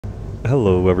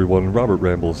Hello everyone, Robert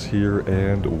Rambles here,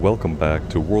 and welcome back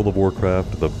to World of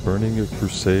Warcraft, the Burning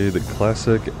Crusade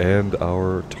Classic, and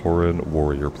our Tauren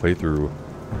Warrior playthrough.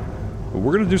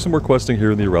 We're going to do some more questing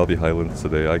here in the Arathi Highlands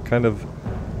today. I kind of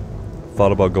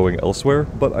thought about going elsewhere,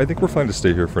 but I think we're fine to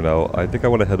stay here for now. I think I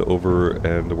want to head over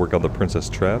and work on the Princess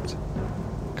Trapped,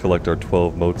 collect our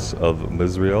 12 motes of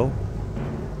Mizrael,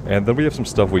 and then we have some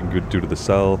stuff we can do to the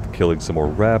south, killing some more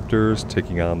raptors,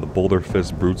 taking on the Boulder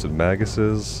Fist Brutes and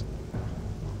Maguses.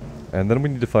 And then we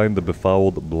need to find the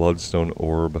Befouled Bloodstone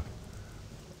Orb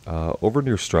over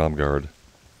near Stromgarde.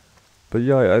 But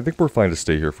yeah, I think we're fine to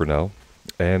stay here for now.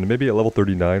 And maybe at level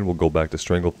 39 we'll go back to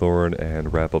Stranglethorn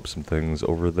and wrap up some things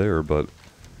over there, but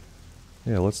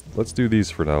yeah, let's do these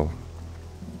for now.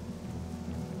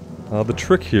 The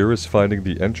trick here is finding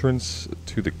the entrance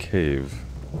to the cave.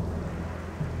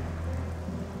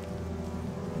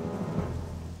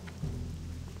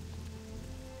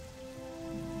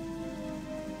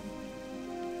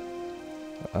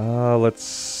 Let's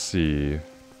see.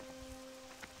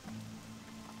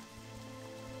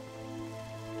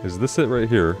 Is this it right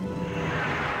here?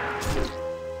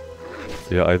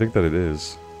 Yeah, I think that it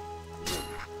is.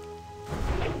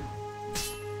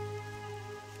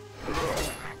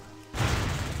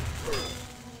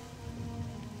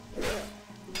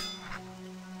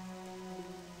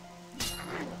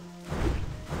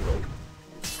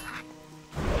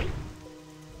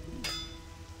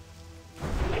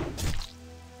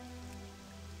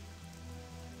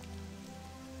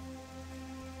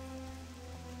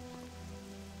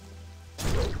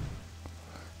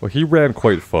 Well, he ran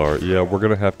quite far. Yeah, we're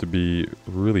gonna have to be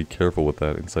really careful with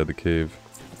that inside the cave.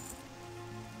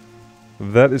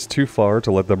 That is too far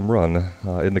to let them run.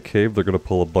 In the cave, they're gonna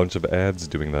pull a bunch of ads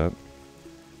doing that.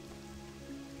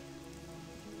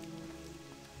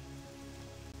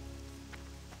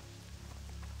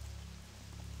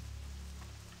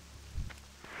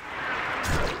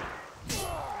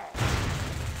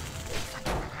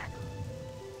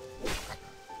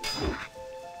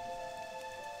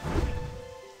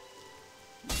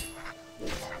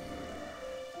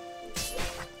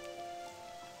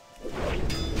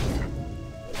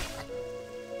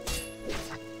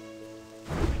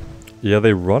 Yeah,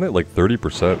 they run at like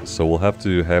 30%, so we'll have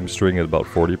to hamstring at about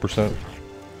 40%.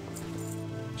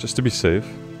 Just to be safe.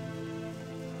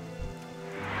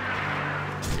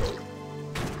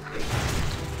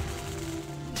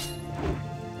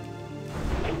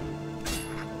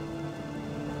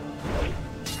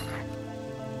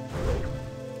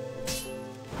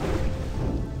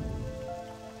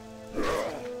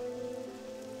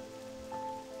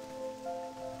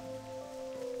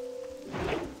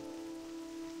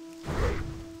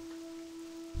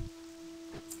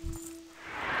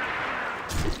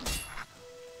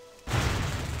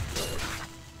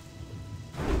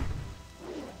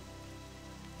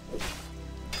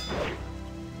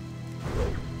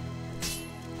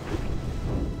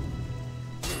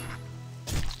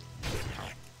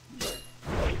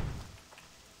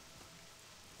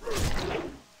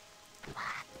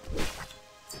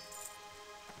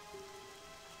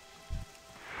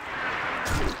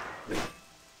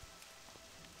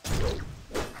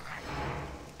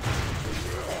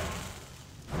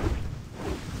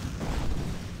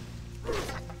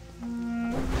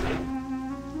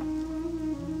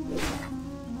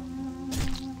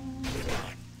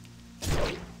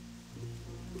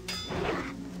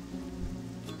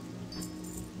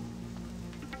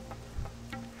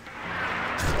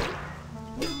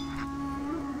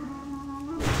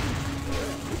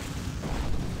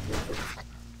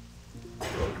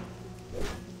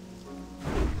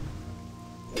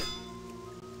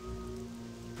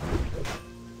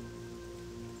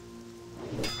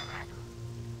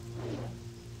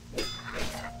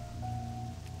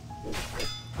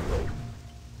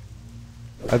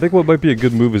 I think what might be a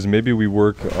good move is maybe we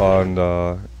work on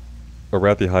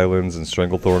Arathi Highlands and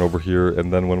Stranglethorn over here,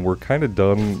 and then when we're kind of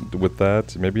done with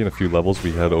that, maybe in a few levels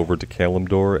we head over to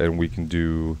Kalimdor and we can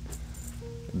do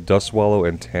Dustswallow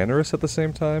and Tannerus at the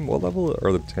same time. What level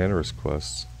are the Tannerus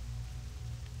quests?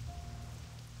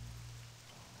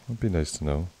 That'd be nice to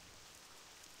know.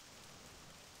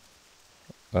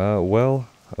 Well,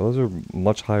 those are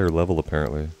much higher level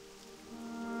apparently.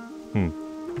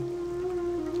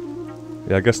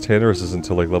 Yeah, I guess Tannerus is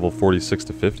until like level 46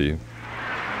 to 50.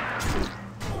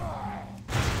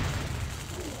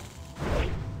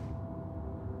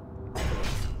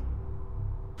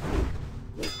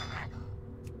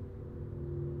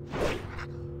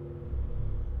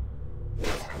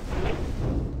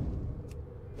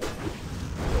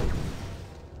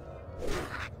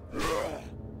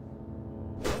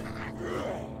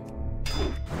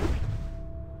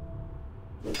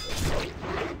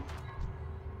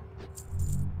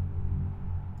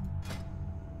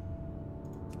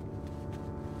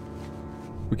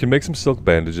 can make some silk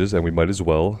bandages, and we might as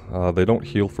well. They don't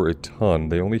heal for a ton.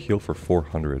 They only heal for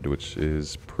 400, which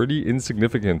is pretty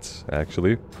insignificant,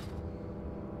 actually.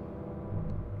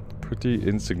 Pretty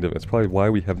insignificant. That's probably why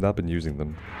we have not been using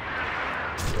them.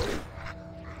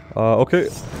 Okay.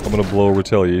 I'm gonna blow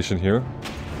retaliation here.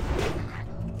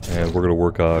 And we're gonna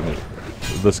work on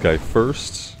this guy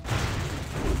first.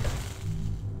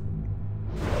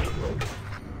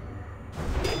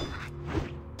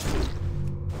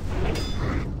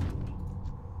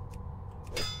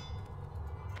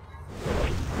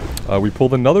 We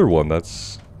pulled another one.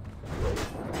 That's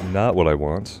not what I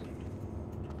want.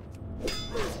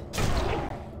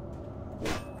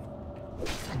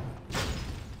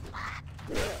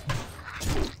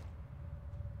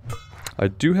 I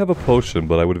do have a potion,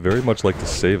 but I would very much like to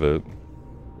save it.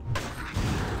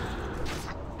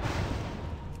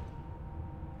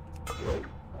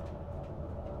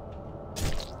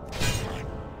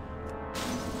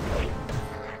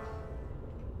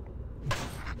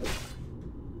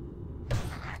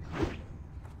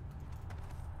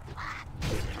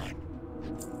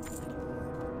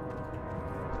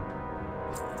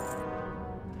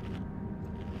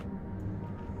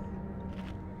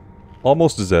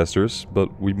 Almost disastrous,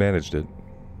 but we managed it.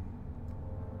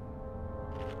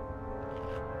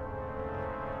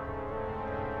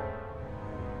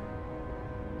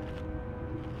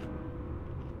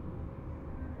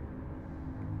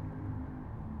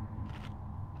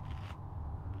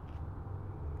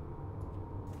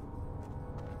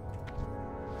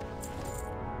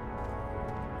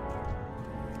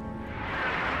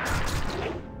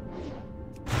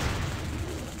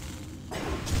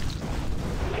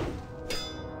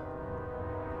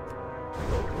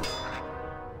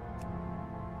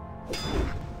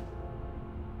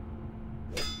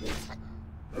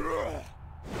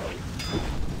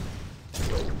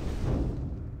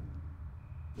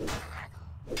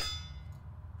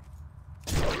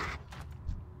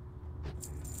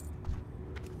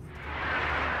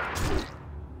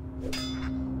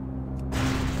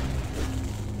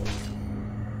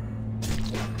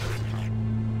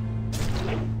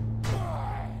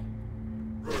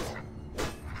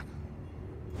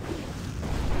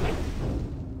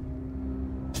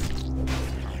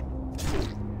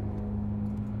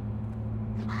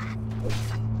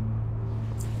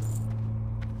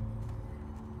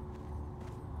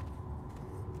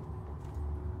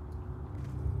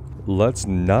 Let's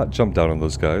not jump down on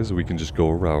those guys. We can just go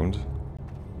around.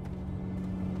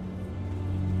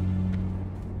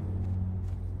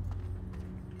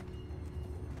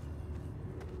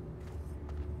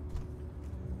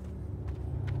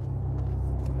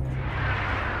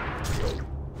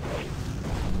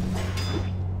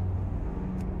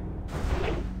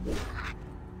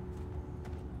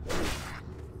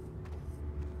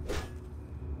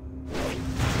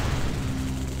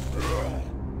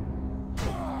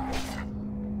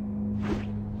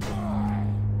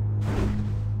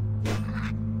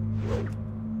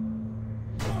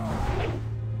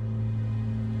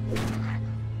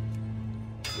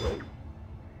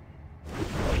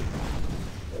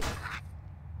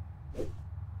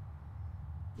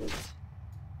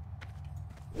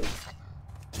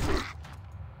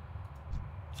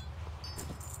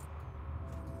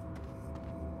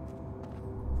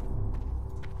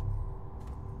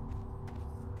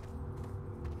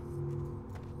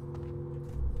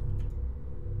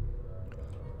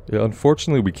 Yeah,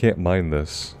 unfortunately we can't mine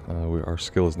this. Our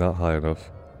skill is not high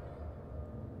enough.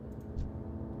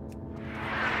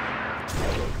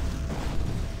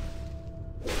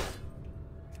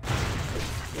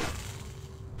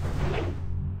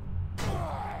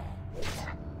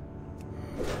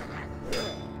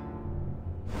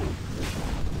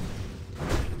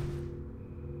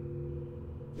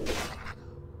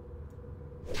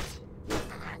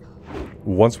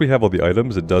 Once we have all the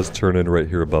items, it does turn in right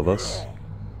here above us.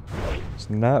 There's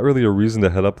not really a reason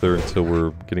to head up there until we're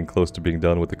getting close to being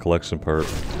done with the collection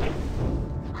part.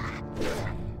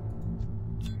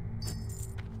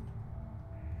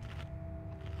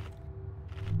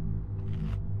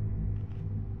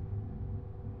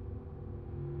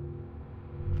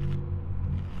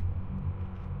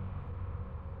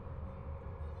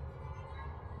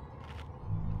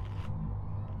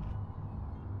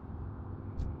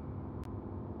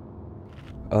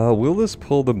 Will this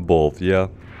pull them both? Yeah.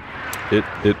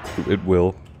 It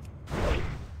will.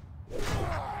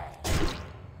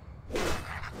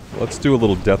 Let's do a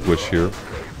little death wish here.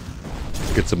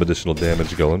 Get some additional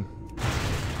damage going.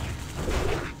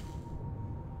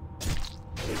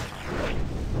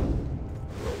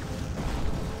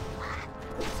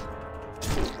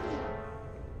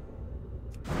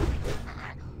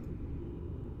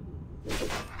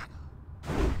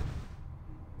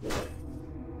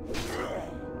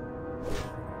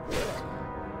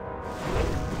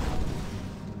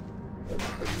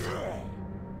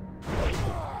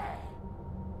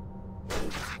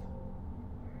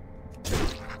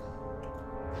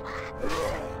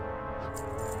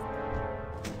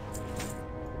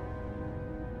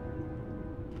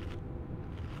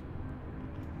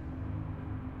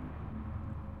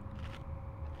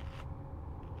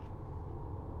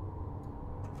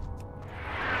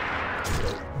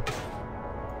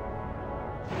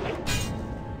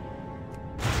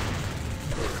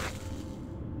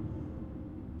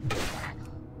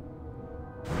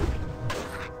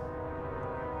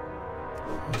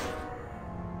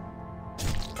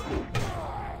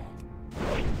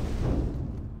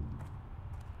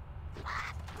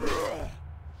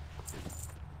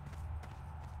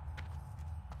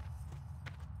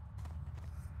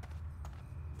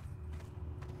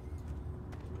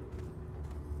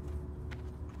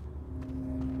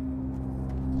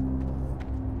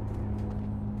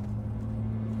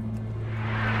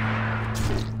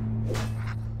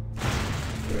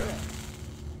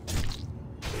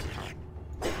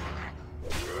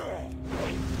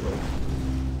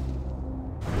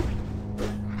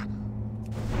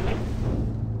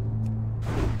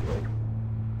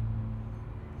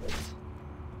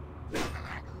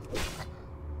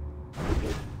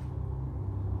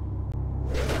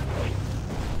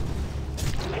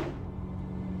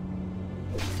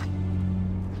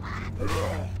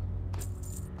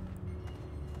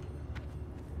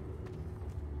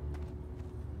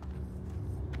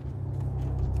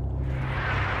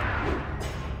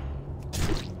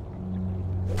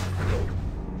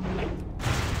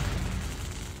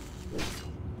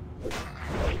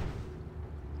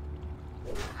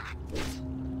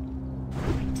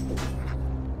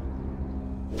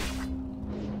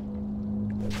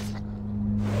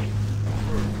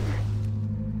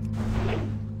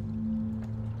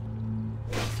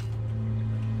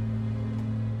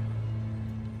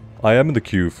 I am in the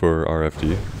queue for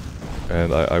RFD,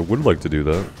 and I would like to do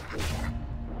that.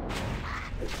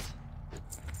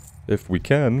 If we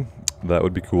can, that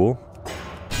would be cool.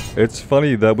 It's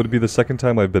funny, that would be the second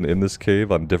time I've been in this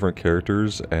cave on different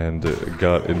characters and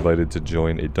got invited to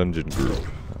join a dungeon group.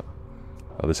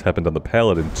 This happened on the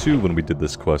Paladin too when we did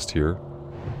this quest here.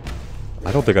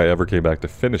 I don't think I ever came back to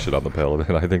finish it on the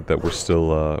Paladin. I think that we're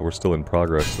still in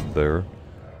progress there.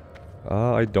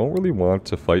 I don't really want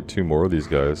to fight two more of these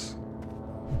guys.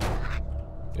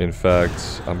 In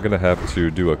fact, I'm gonna have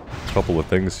to do a couple of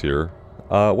things here.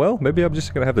 Well, maybe I'm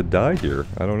just gonna have to die here.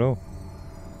 I don't know.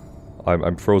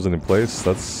 I'm frozen in place.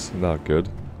 That's not good.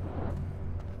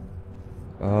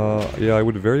 Yeah, I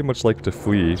would very much like to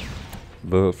flee.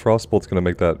 The frostbolt's gonna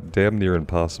make that damn near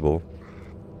impossible.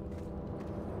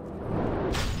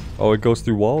 Oh, it goes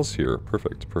through walls here.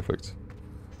 Perfect, perfect.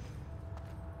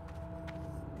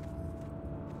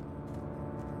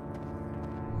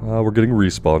 We're getting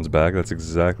respawns back. That's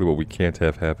exactly what we can't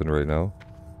have happen right now.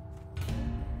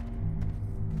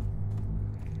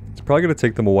 It's probably going to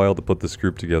take them a while to put this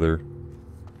group together.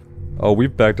 Oh,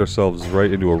 we've backed ourselves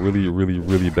right into a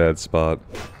really bad spot.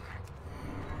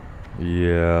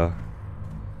 Yeah.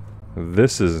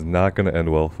 This is not going to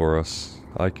end well for us.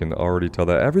 I can already tell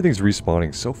that. Everything's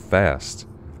respawning so fast.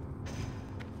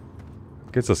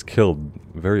 It gets us killed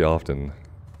very often.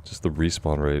 Just the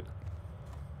respawn rate.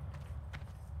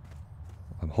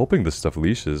 I'm hoping this stuff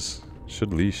leashes.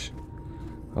 Should leash.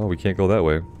 Oh, we can't go that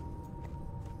way.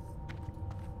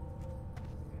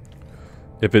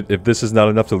 If this is not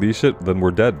enough to leash it, then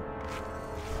we're dead.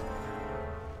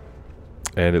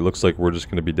 And it looks like we're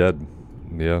just gonna be dead.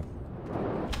 Yeah.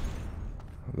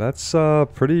 That's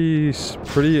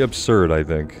pretty absurd, I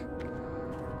think.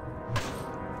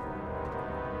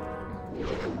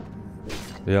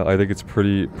 Yeah, I think it's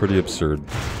pretty absurd.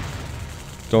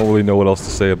 Don't really know what else to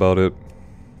say about it.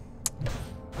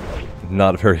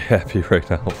 Not very happy right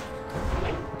now.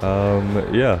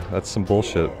 Yeah, that's some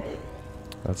bullshit.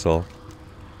 That's all.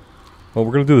 Well,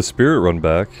 we're gonna do the spirit run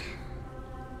back.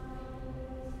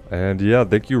 And yeah,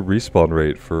 thank you Respawn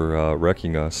Rate for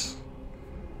wrecking us.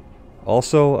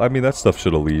 Also, I mean, that stuff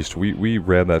should have leashed. We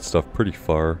ran that stuff pretty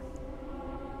far.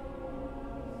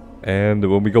 And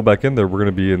when we go back in there, we're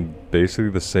gonna be in basically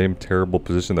the same terrible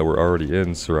position that we're already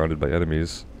in, surrounded by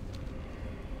enemies.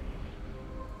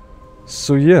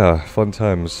 So yeah, fun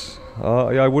times.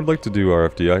 Yeah, I would like to do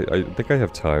RFD. I think I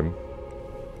have time.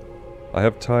 I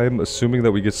have time, assuming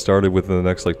that we get started within the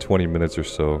next like 20 minutes or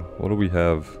so. What do we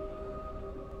have?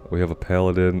 We have a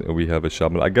paladin and we have a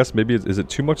shaman. I guess maybe is it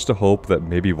too much to hope that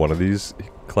maybe one of these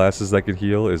classes that can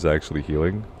heal is actually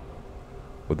healing?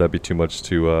 Would that be too much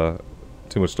to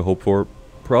hope for?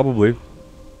 Probably.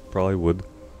 Probably would.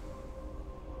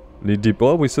 Need deep.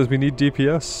 Well, he says we need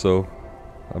DPS, so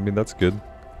I mean that's good.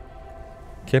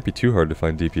 Can't be too hard to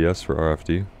find DPS for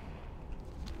RFD.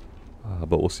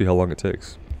 But we'll see how long it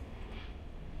takes.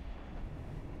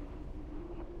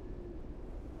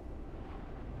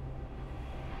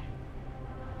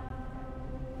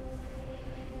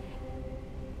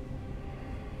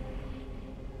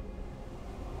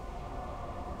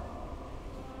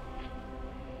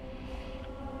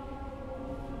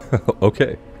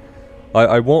 Okay.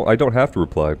 I don't have to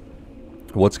reply.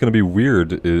 What's gonna be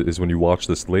weird is when you watch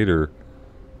this later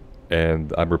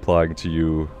and I'm replying to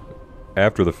you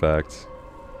after the fact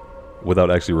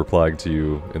without actually replying to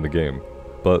you in the game.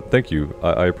 But thank you.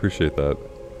 I appreciate that.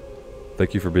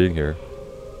 Thank you for being here.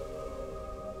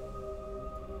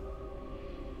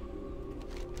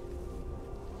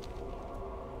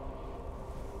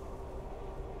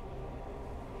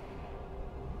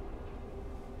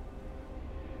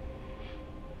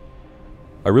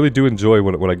 I really do enjoy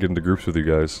when I get into groups with you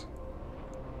guys.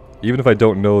 Even if I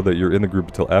don't know that you're in the group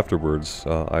until afterwards,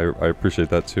 I appreciate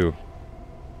that too.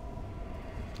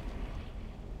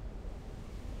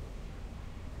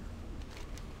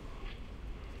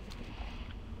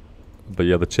 But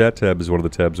yeah, the chat tab is one of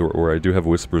the tabs where I do have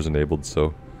whispers enabled,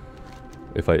 so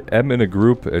if I am in a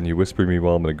group and you whisper me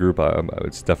while I'm in a group,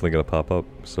 it's definitely going to pop up,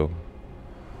 so...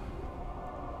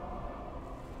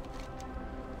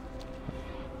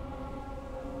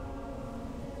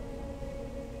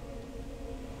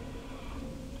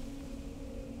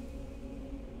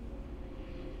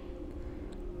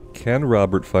 Can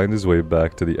Robert find his way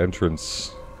back to the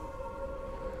entrance?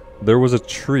 There was a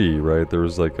tree, right? There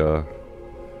was like a...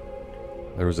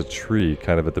 There was a tree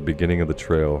kind of at the beginning of the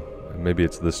trail. Maybe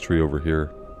it's this tree over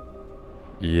here.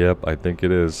 Yep, I think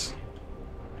it is.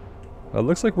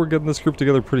 Looks like we're getting this group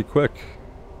together pretty quick.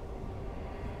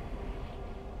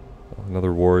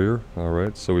 Another warrior.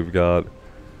 Alright, so we've got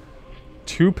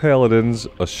 2 paladins,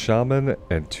 a shaman,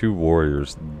 and 2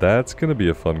 warriors. That's gonna be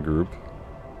a fun group.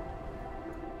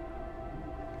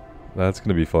 That's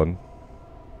gonna be fun.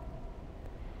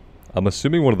 I'm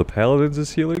assuming one of the paladins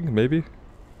is healing, maybe?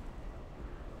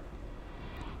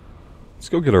 Let's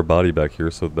go get our body back here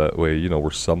so that way, you know, we're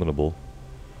summonable.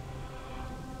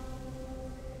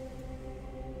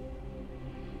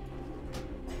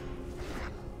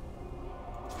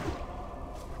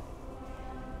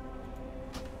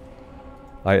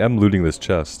 I am looting this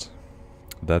chest.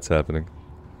 That's happening.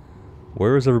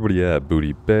 Where is everybody at?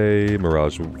 Booty Bay,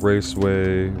 Mirage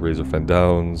Raceway, Razor Fen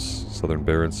Downs, Southern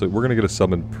Barrens. So we're gonna get a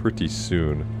summon pretty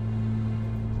soon.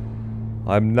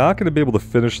 I'm not gonna be able to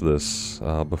finish this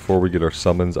before we get our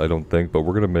summons, I don't think, but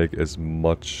we're gonna make as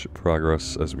much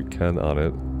progress as we can on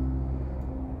it.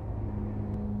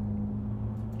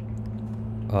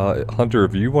 Hunter,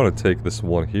 if you want to take this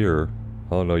one here...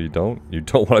 Oh, no, you don't? You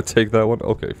don't want to take that one?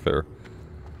 Okay, fair.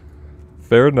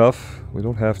 Fair enough. We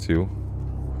don't have to.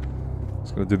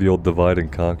 Just gonna do the old divide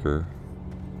and conquer.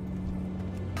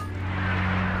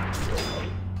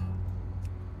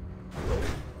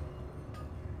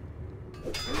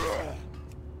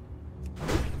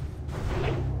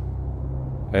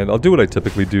 And I'll do what I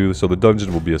typically do, so the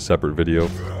dungeon will be a separate video.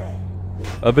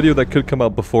 A video that could come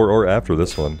out before or after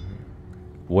this one.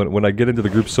 When I get into the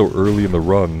group so early in the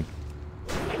run,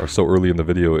 or so early in the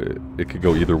video, it could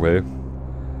go either way.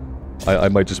 I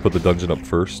might just put the dungeon up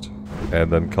first,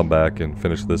 and then come back and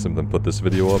finish this and then put this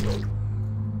video up.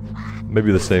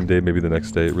 Maybe the same day, maybe the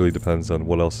next day. It really depends on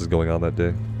what else is going on that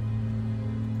day.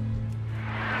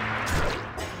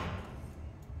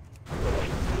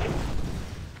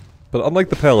 But unlike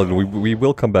the Paladin, we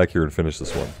will come back here and finish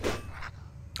this one.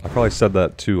 I probably said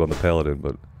that too on the Paladin,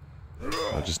 but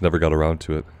I just never got around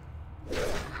to it.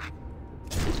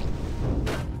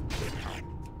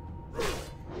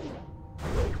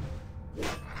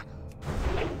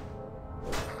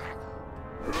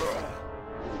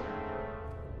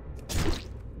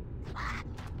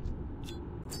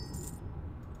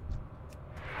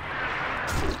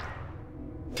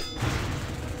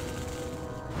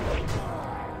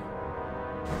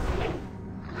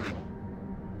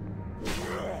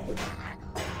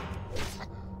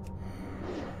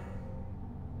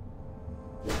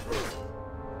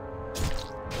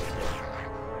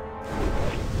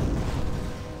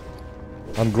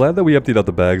 I'm glad that we emptied out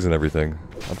the bags and everything.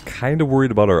 I'm kind of worried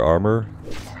about our armor.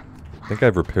 I think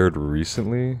I've repaired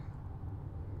recently.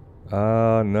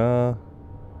 Nah.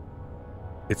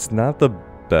 It's not the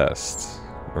best,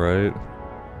 right?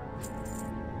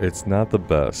 It's not the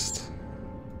best.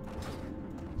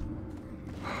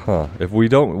 Huh. If we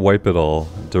don't wipe it all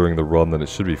during the run, then it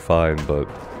should be fine, but...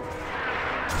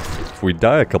 if we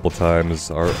die a couple times,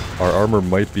 our armor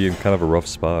might be in kind of a rough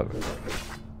spot.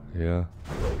 Yeah.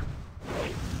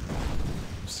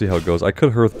 See how it goes. I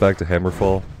could hearth back to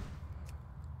Hammerfall.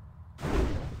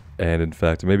 And in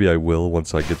fact, maybe I will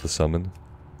once I get the summon.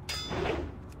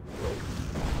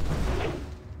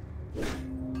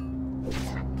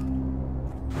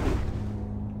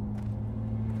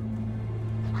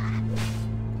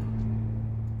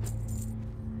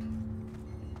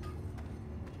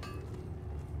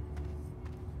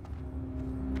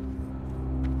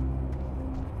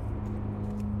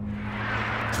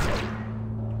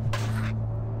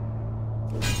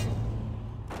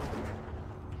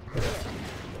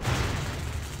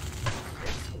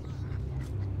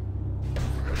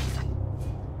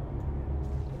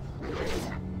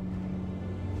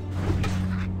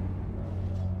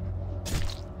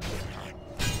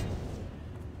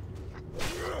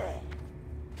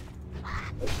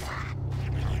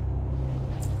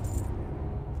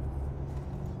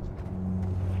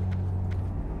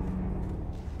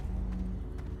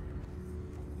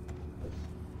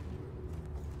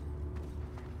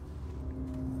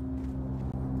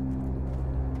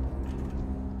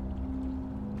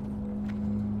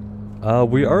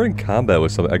 We are in combat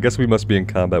with something. I guess we must be in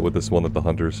combat with this one that the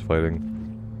hunter's fighting.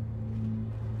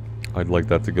 I'd like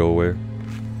that to go away.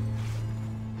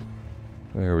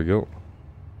 There we go.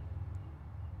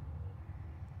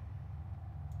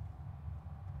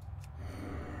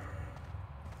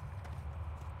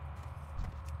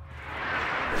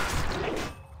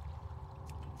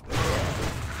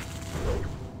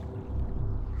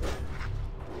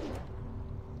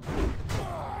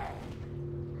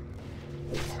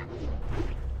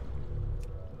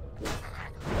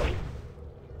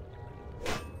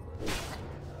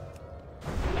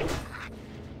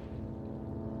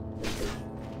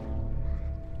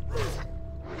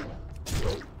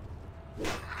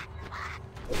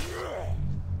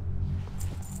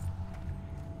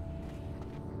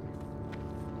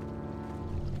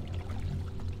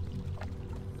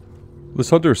 This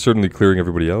hunter is certainly clearing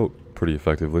everybody out pretty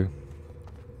effectively.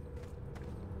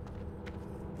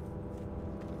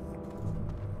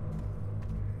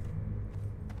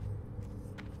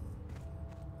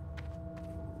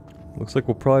 Looks like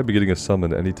we'll probably be getting a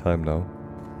summon any time now.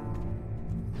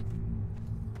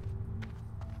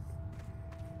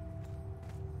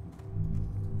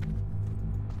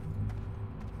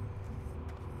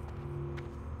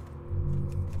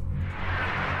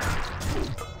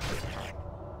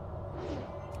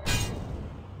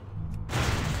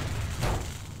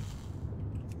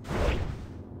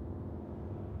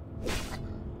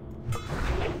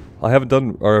 I haven't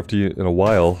done RFT in a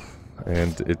while,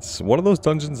 and it's one of those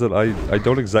dungeons that I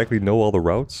don't exactly know all the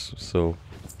routes, so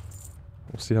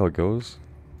we'll see how it goes.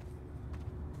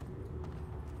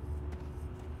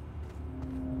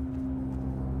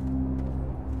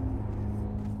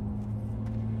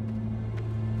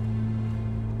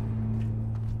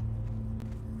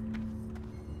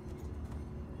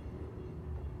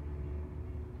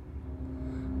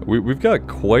 We've got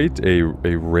quite a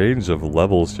range of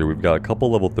levels here. We've got a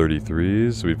couple level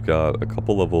 33s, we've got a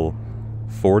couple level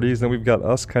 40s, and we've got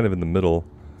us kind of in the middle.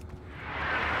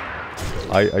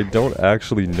 I don't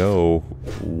actually know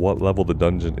what level the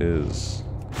dungeon is.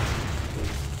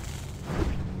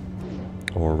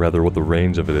 Or rather, what the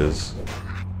range of it is.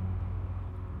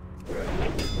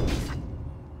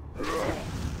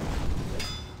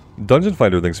 Dungeon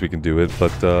Finder thinks we can do it,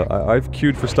 but I've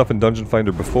queued for stuff in Dungeon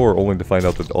Finder before, only to find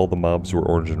out that all the mobs were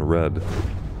orange and red.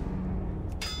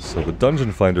 So the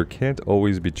Dungeon Finder can't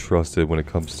always be trusted when it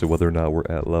comes to whether or not we're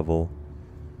at level.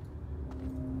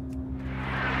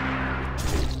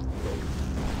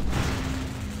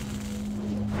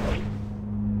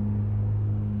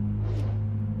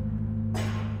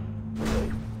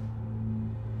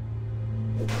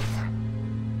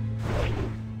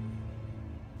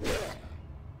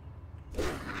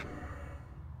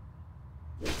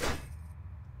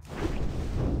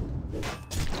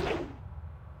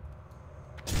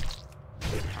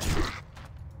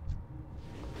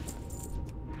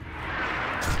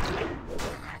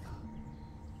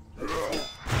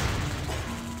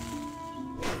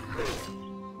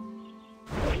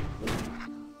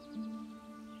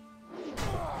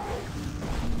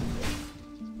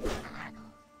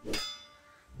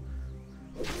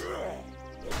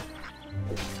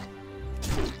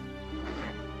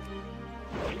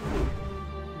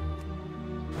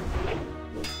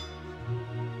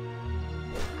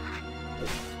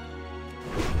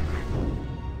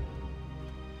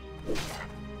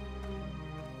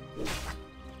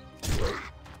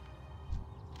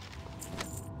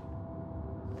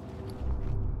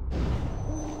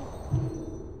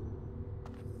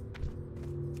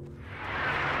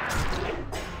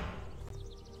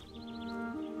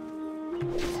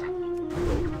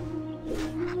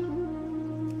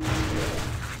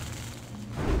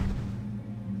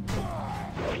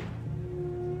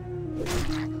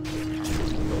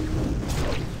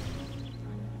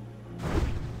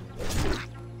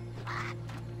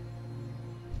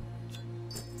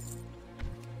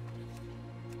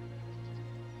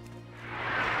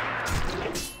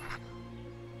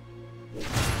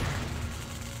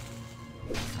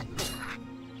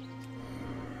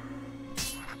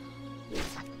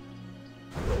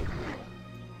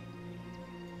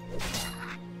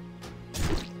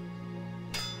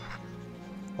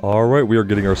 Alright, we are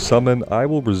getting our summon. I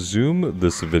will resume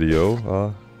this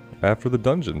video after the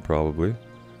dungeon, probably.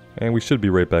 And we should be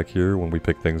right back here when we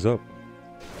pick things up.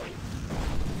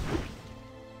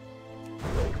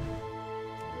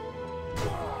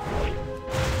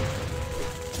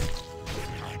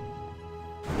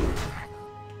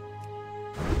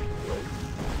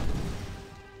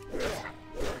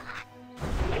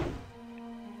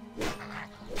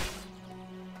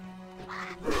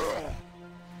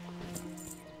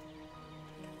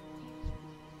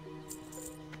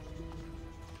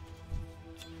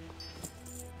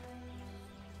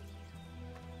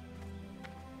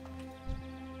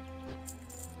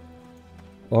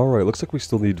 Alright, looks like we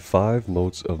still need 5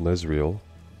 motes of Nezreal.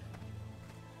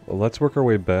 Well, let's work our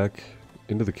way back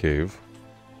into the cave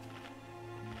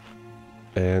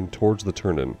and towards the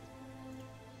turn-in.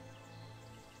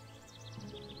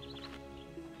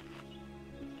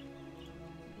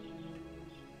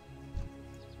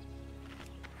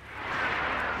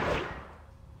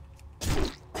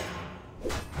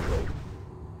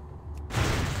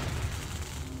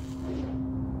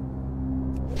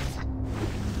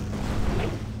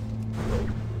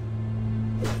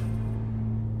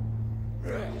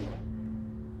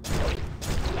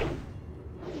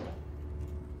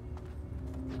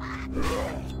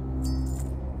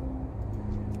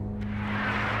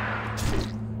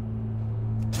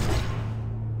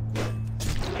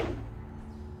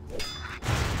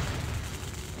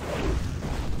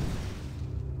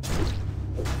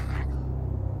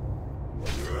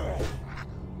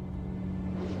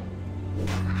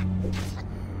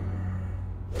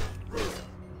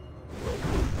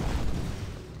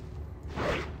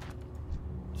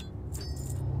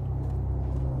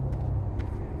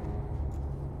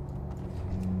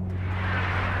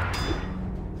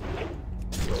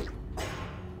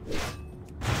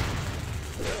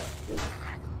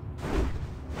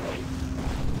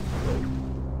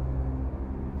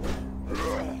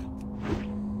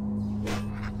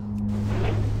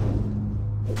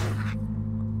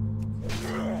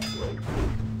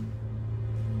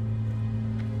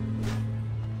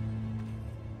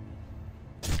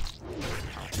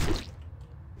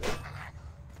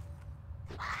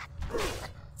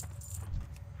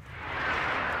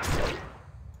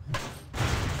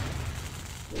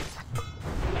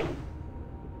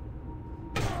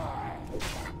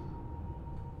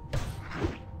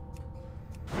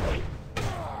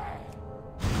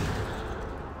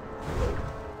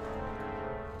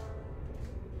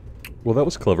 Well, that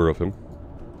was clever of him.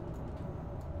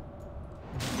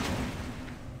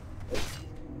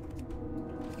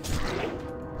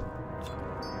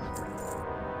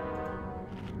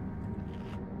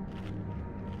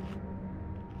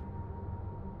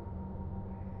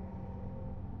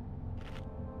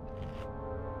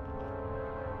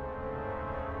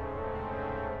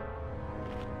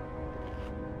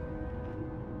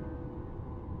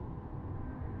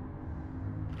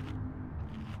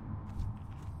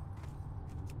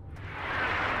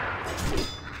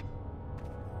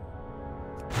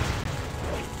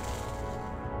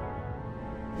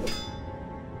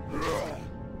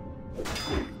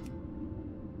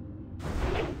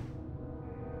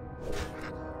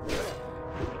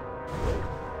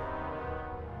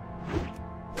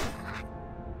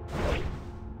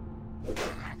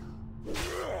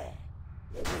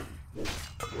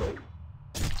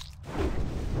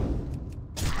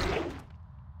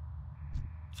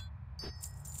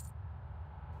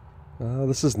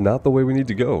 This is not the way we need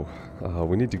to go.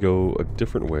 We need to go a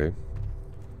different way.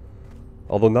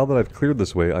 Although now that I've cleared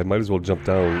this way, I might as well jump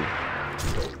down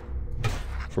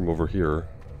from over here.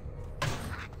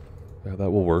 Yeah,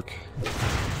 that will work.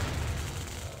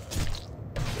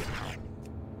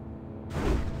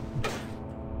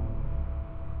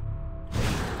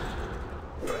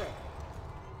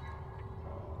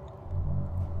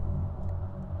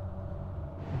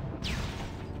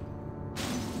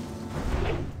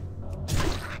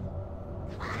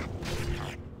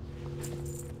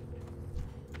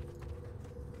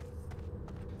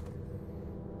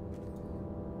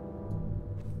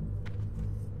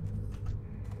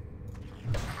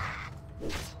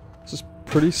 This is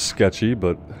pretty sketchy,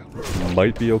 but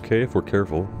might be okay if we're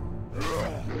careful.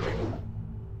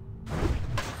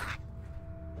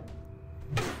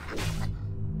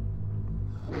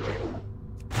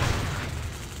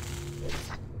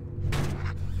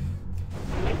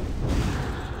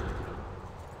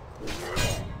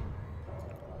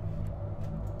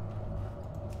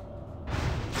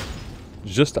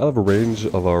 Just out of range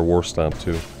of our war stomp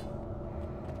too.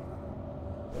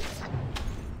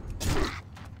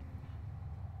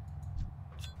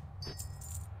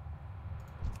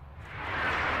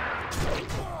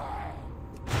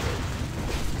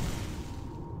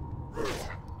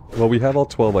 Well, we have all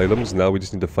 12 items, now we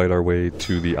just need to fight our way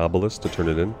to the obelisk to turn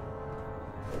it in.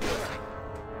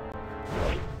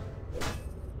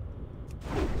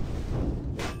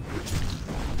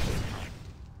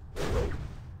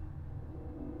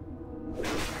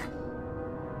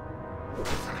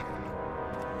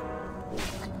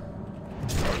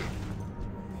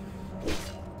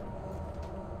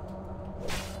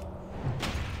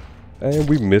 And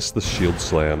we missed the shield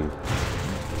slam.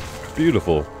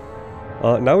 Beautiful.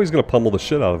 Now he's going to pummel the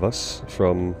shit out of us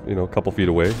from, you know, a couple feet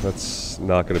away. That's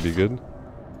not going to be good.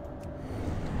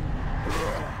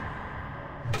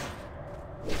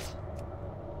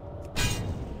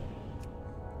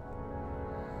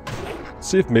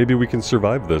 See if maybe we can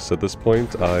survive this. At this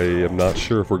point, I am not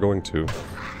sure if we're going to.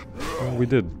 Oh, we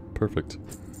did. Perfect.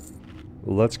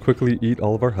 Let's quickly eat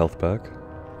all of our health back.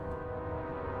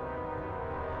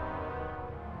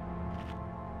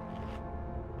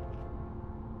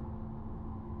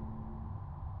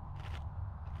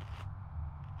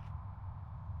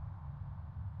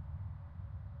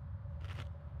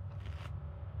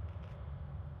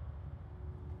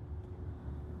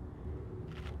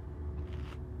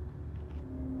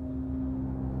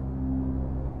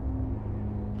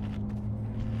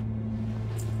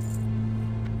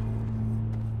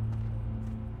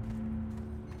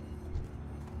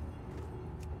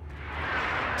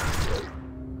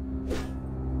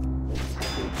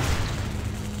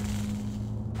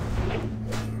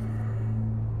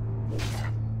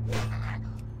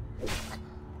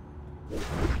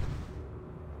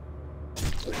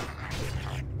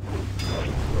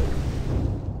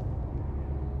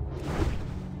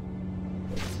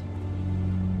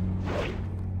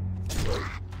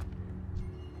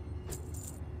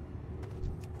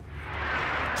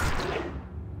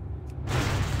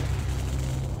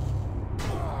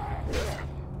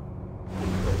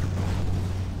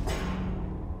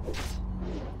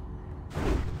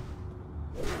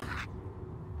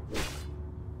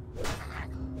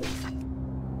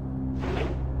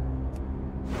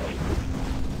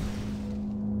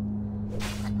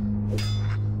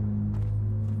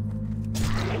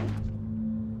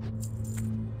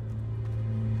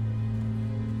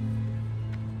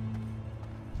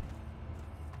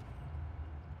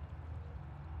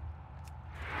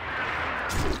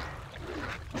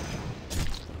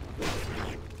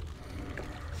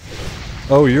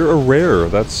 Oh, you're a rare.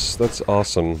 That's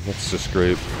awesome. That's just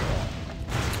great.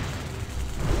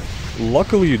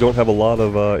 Luckily you don't have a lot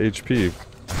of HP.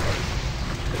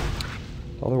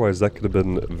 Otherwise that could have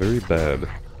been very bad.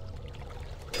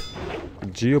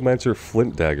 Geomancer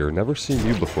Flint Dagger. Never seen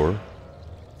you before.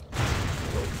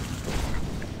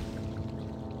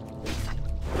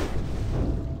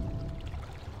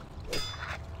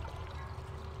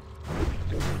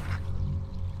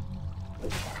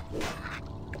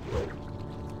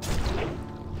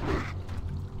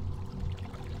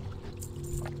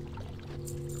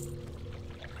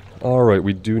 Alright,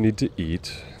 we do need to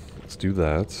eat. Let's do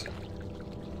that.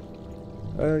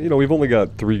 You know, we've only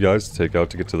got 3 guys to take out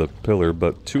to get to the pillar,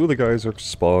 but 2 of the guys are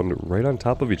spawned right on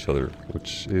top of each other,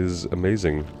 which is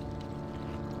amazing.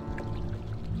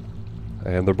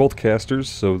 And they're both casters,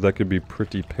 so that could be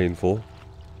pretty painful.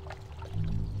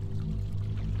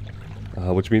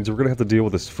 Which means we're going to have to deal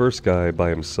with this first guy by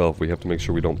himself. We have to make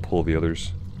sure we don't pull the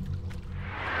others.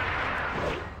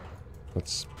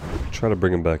 Let's try to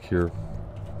bring him back here.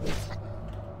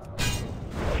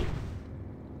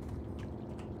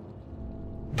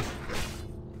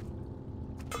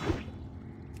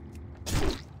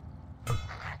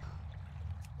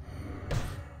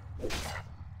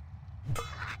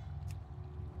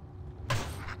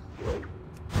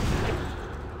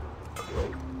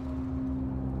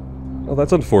 Oh,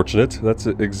 that's unfortunate. That's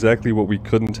exactly what we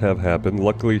couldn't have happen.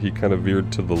 Luckily, he kind of veered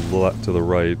to the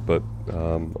right, but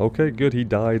okay, good. He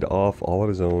died off all on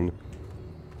his own.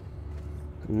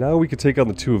 Now we could take on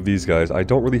the 2 of these guys. I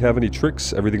don't really have any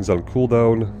tricks. Everything's on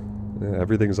cooldown. Yeah,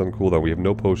 everything's on cooldown. We have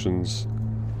no potions.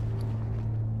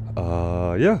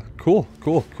 Yeah, cool.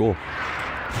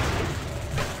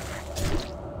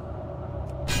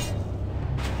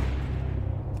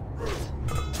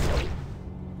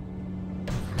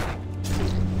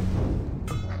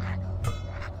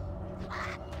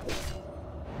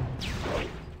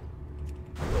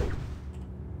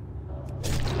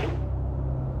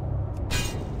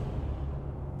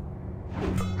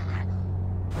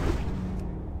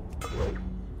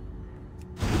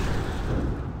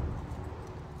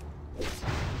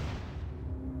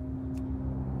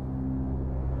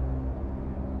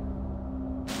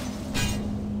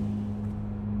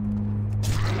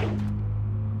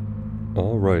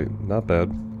 Alright, not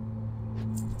bad.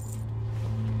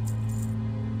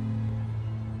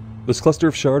 This cluster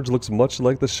of shards looks much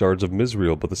like the shards of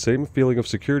Misriel, but the same feeling of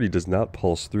security does not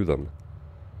pulse through them.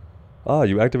 Ah,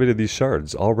 you activated these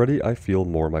shards. Already I feel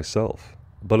more myself.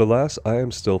 But alas, I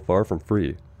am still far from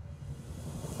free.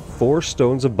 4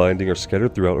 stones of binding are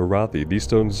scattered throughout Arathi. These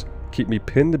stones keep me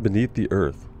pinned beneath the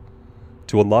earth.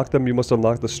 To unlock them, you must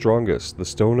unlock the strongest, the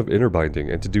stone of inner binding,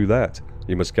 and to do that,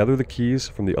 you must gather the keys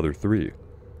from the other 3.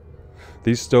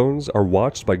 These stones are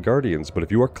watched by guardians, but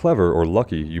if you are clever or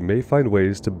lucky, you may find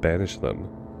ways to banish them.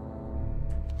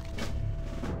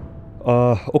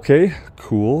 Okay,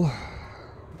 cool.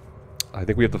 I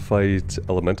think we have to fight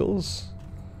elementals?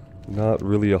 Not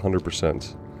really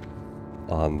 100%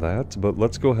 on that, but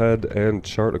let's go ahead and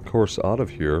chart a course out of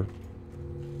here.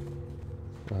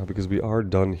 Because we are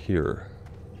done here.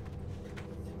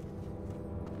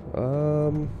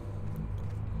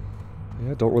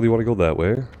 Yeah, don't really want to go that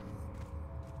way.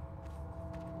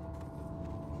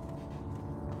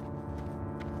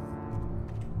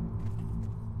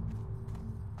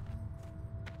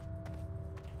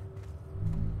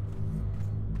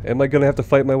 Am I gonna have to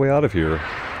fight my way out of here?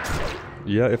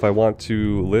 Yeah, if I want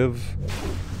to live,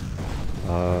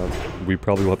 we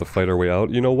probably will have to fight our way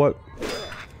out. You know what?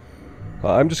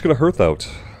 I'm just gonna hearth out.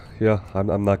 Yeah,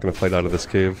 I'm not gonna fight out of this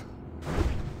cave.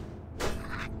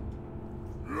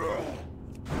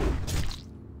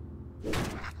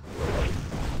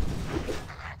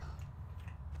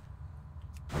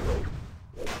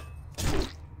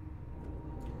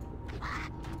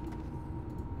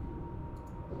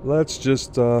 Let's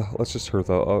just hearth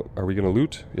out. Are we gonna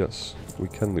loot? Yes, we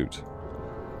can loot.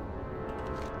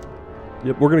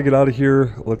 Yep, we're gonna get out of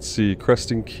here. Let's see,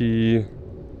 Cresting Key,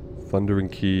 Thundering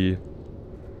Key,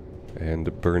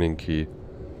 and Burning Key.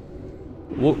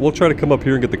 We'll try to come up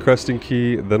here and get the Cresting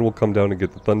Key, then we'll come down and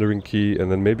get the Thundering Key,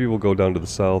 and then maybe we'll go down to the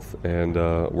south and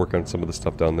work on some of the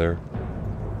stuff down there.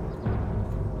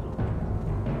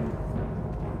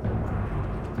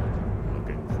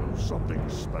 Looking for something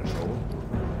special?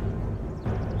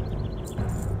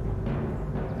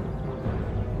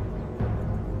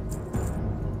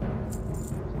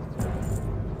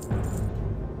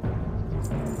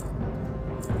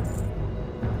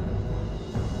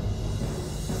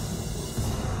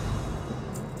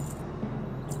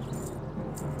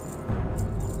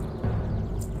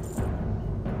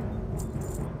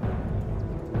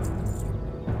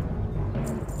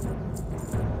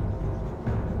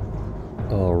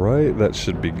 Alright, that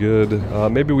should be good.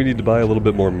 Maybe we need to buy a little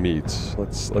bit more meat.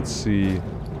 Let's see.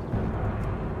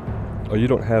 Oh, you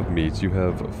don't have meat. You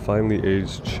have finely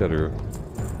aged cheddar.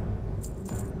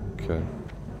 Okay.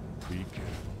 Weak.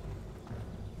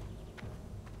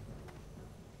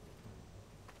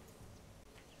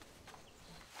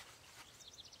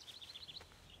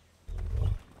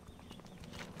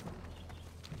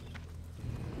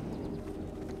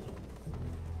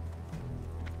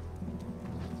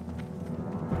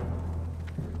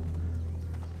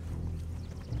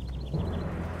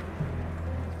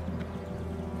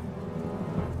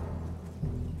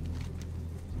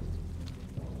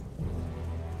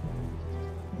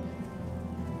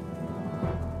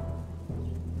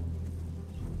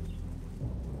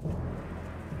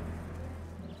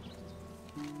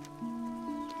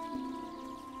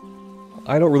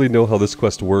 I don't really know how this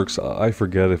quest works. I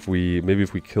forget if maybe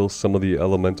if we kill some of the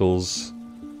elementals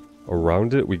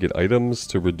around it, we get items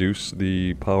to reduce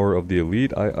the power of the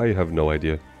elite. I have no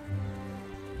idea.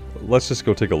 Let's just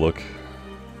go take a look.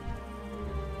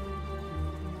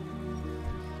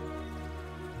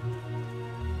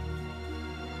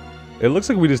 It looks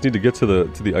like we just need to get to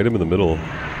the item in the middle.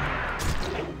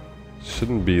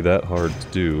 Shouldn't be that hard to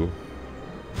do.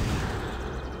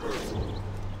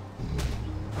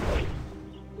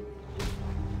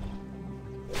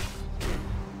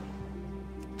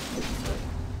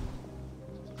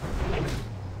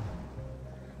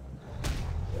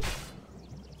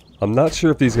 I'm not sure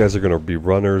if these guys are going to be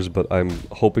runners, but I'm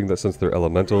hoping that since they're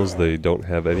elementals, they don't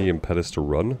have any impetus to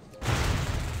run.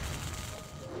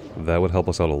 That would help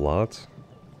us out a lot.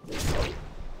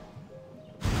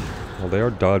 Well, they are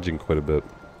dodging quite a bit.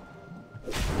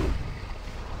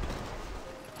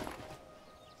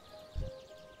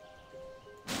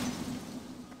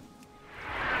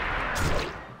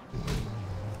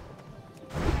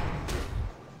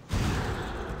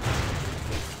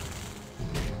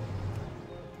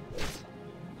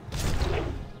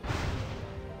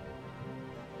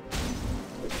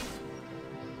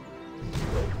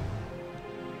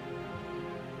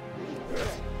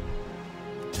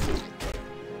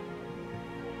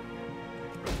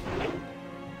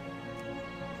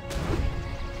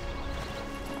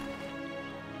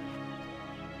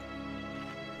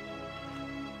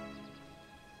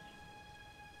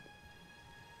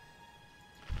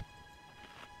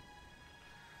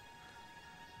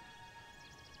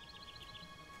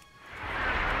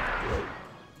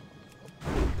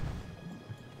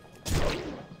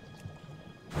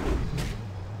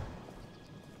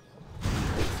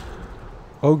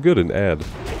 Oh good, an ad.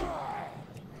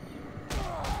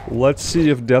 Let's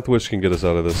see if Death Wish can get us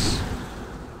out of this.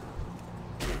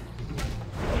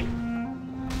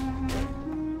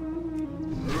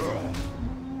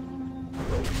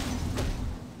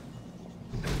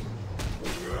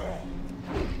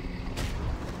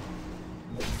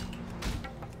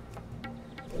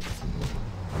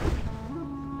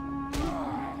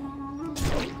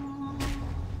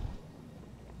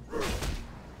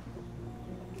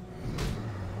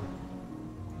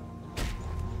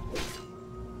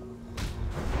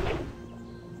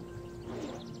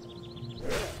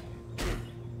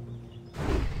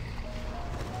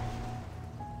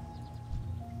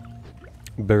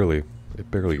 Barely.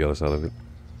 It barely got us out of it.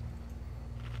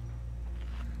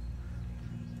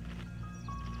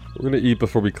 We're gonna eat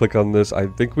before we click on this. I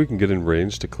think we can get in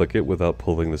range to click it without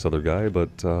pulling this other guy,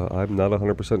 but I'm not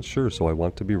 100% sure, so I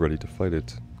want to be ready to fight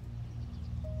it.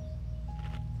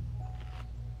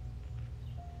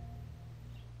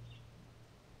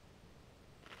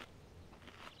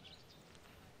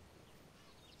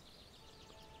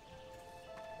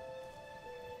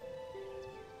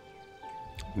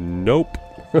 Nope.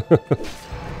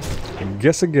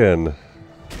 Guess again.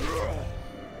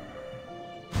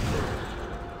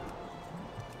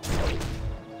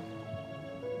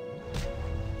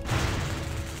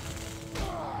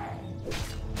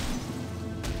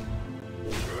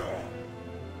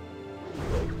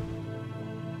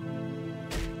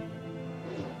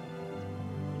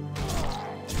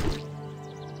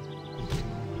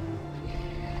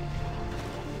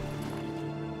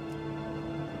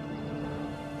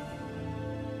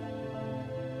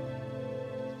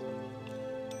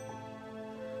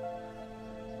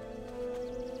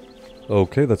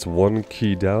 Okay, that's one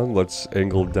key down. Let's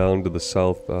angle down to the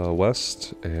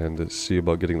southwest and see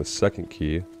about getting the second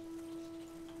key.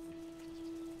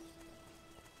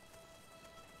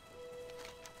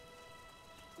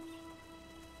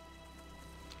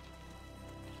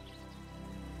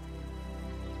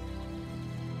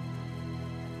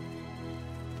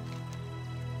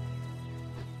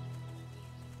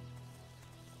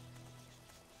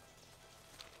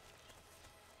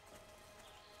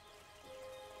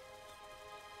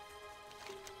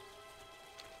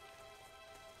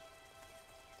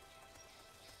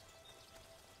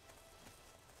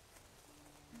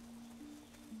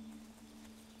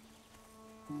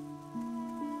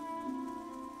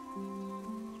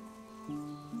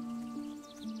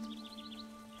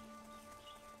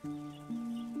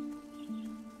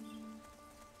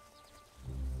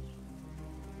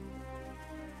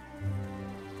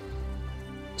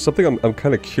 Something I'm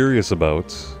kind of curious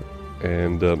about,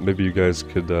 and maybe you guys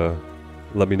could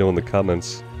let me know in the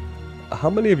comments.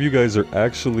 How many of you guys are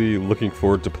actually looking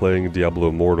forward to playing Diablo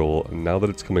Immortal now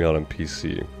that it's coming out on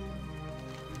PC?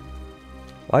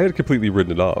 I had completely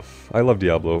written it off. I love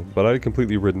Diablo, but I had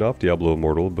completely written off Diablo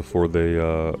Immortal before they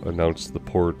announced the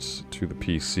ports to the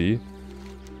PC.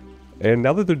 And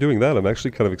now that they're doing that, I'm actually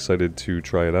kind of excited to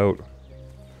try it out.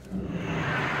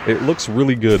 It looks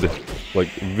really good, like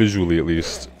visually at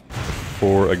least,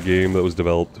 for a game that was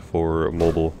developed for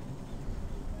mobile.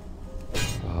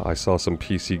 I saw some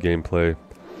PC gameplay,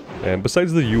 and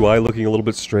besides the UI looking a little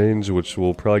bit strange, which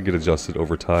will probably get adjusted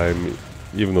over time,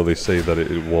 even though they say that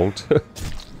it won't.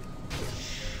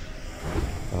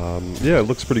 Yeah, it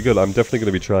looks pretty good. I'm definitely going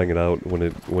to be trying it out when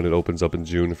it opens up in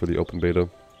June for the open beta.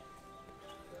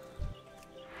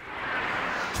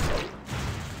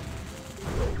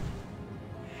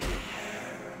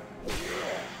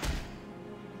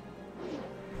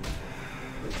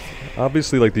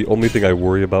 Obviously, like, the only thing I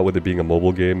worry about with it being a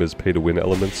mobile game is pay-to-win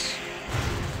elements.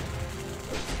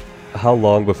 How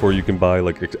long before you can buy,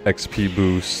 like, XP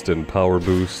boost and power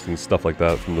boost and stuff like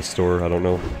that from the store? I don't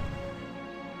know.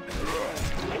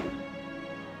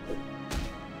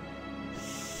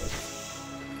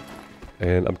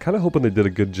 And I'm kind of hoping they did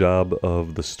a good job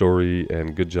of the story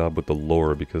and good job with the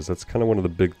lore, because that's kind of one of the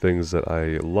big things that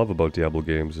I love about Diablo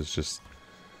games, is just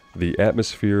the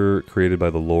atmosphere created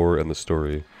by the lore and the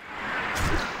story.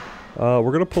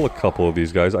 We're gonna pull a couple of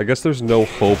these guys. I guess there's no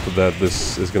hope that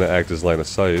this is gonna act as line of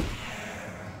sight.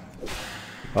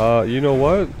 You know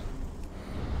what?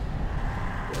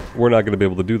 We're not gonna be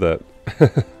able to do that.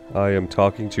 I am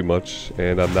talking too much,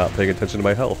 and I'm not paying attention to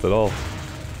my health at all.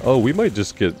 Oh, we might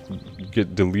just get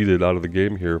deleted out of the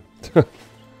game here.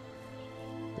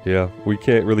 Yeah, we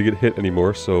can't really get hit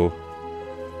anymore, so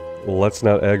let's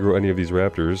not aggro any of these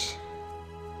raptors.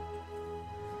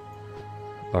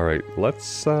 Alright,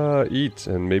 let's eat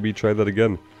and maybe try that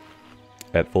again.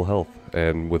 At full health,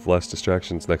 and with less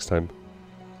distractions next time.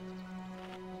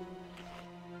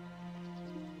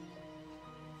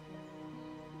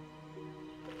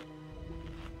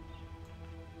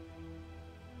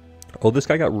 Oh, this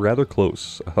guy got rather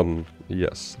close.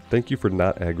 Yes. Thank you for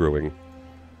not aggroing.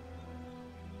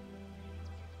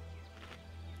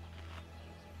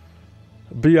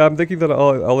 But yeah, I'm thinking that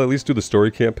I'll at least do the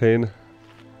story campaign.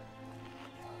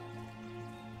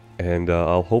 And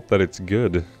I'll hope that it's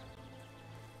good.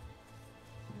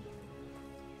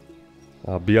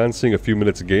 Beyond seeing a few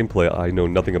minutes of gameplay, I know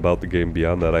nothing about the game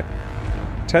beyond that. I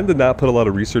tend to not put a lot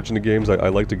of research into games. I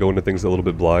like to go into things a little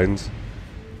bit blind.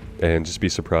 And just be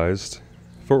surprised.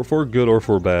 For good or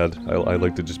for bad, I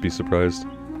like to just be surprised.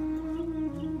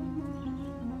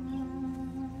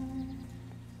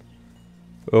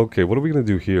 Okay, what are we gonna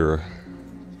do here?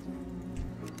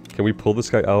 Can we pull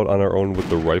this guy out on our own with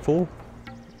the rifle?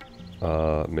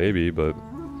 Maybe, but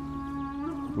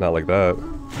not like that.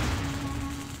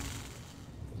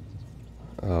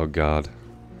 Oh god.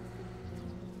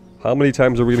 How many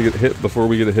times are we gonna get hit before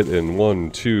we get a hit in?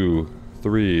 1, 2,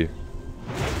 3...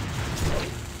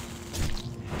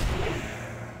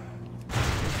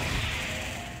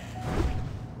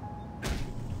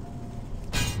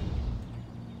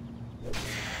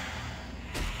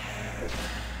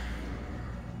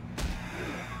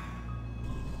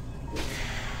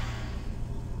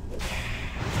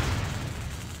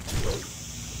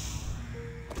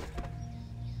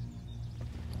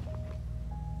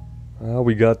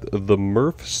 we got the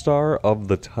Murph Star of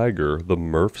the Tiger. The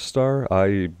Murph Star?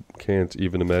 I can't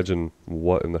even imagine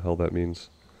what in the hell that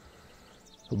means.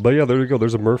 But yeah, there you go.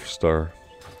 There's a Murph Star,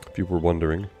 if you were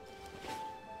wondering.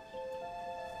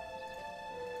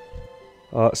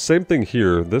 Same thing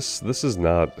here. This is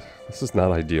not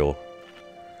ideal.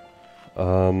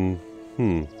 I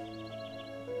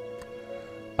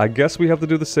guess we have to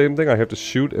do the same thing. I have to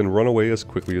shoot and run away as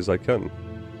quickly as I can.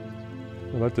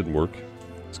 Well, that didn't work.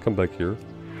 Let's come back here.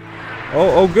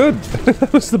 Oh, good!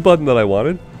 That was the button that I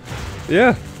wanted.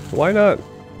 Yeah, why not?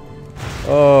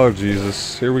 Oh,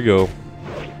 Jesus. Here we go.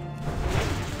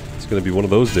 It's gonna be one of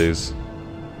those days.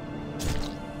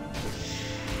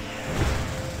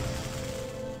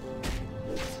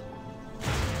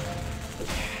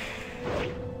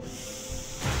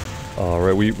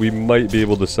 Alright, we might be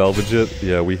able to salvage it.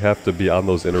 Yeah, we have to be on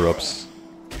those interrupts.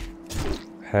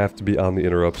 Have to be on the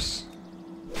interrupts.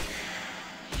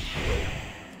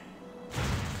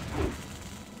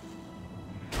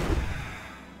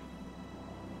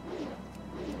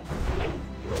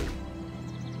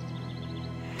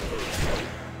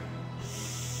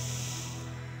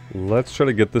 Let's try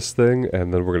to get this thing,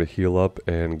 and then we're going to heal up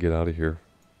and get out of here.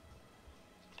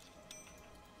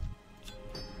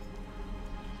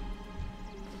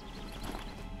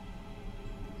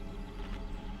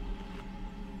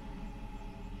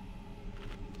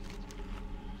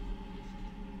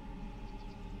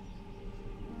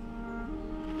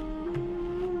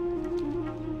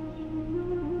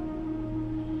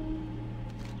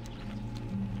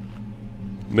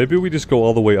 Maybe we just go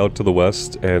all the way out to the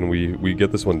west and we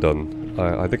get this one done.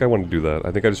 I think I want to do that.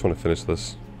 I think I just want to finish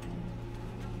this.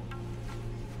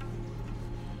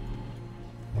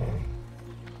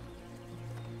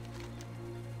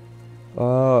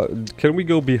 Can we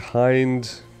go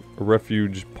behind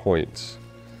Refuge Point?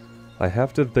 I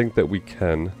have to think that we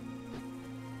can.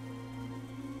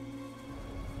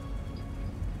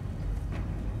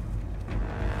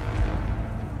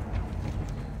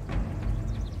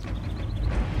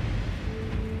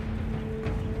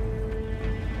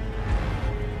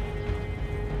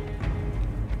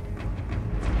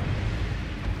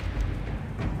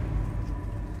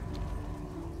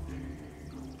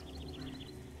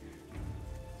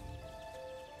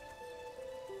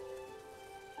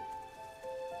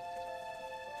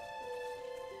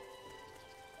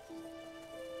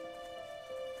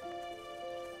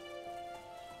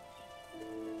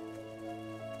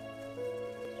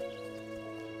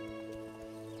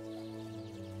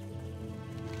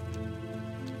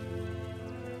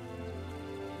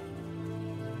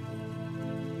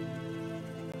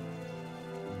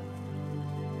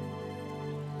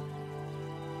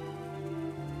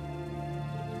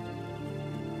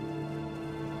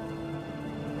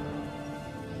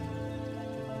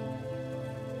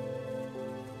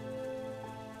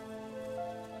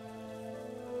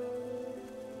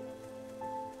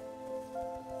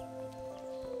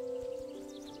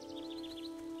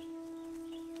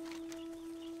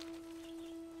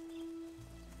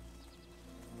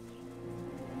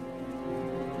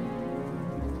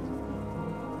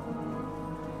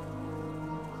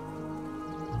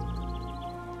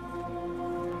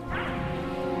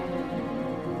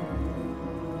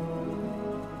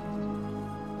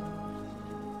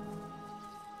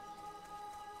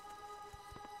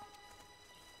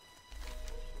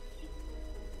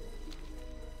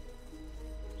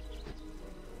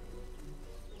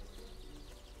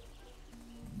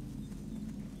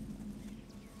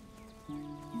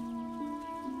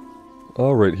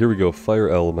 Alright, here we go. Fire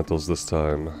elementals this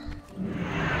time.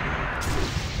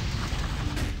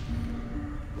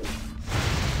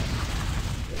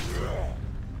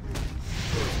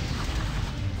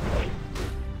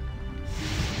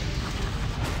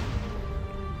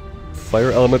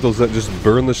 Fire elementals that just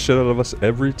burn the shit out of us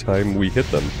every time we hit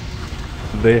them.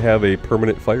 They have a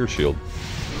permanent fire shield.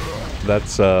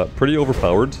 That's pretty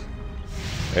overpowered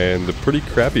and pretty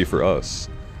crappy for us.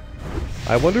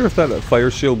 I wonder if that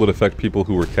fire shield would affect people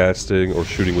who were casting or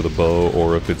shooting with a bow,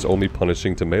 or if it's only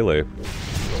punishing to melee.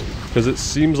 Because it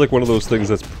seems like one of those things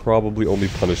that's probably only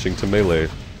punishing to melee.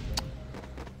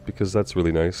 Because that's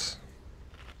really nice.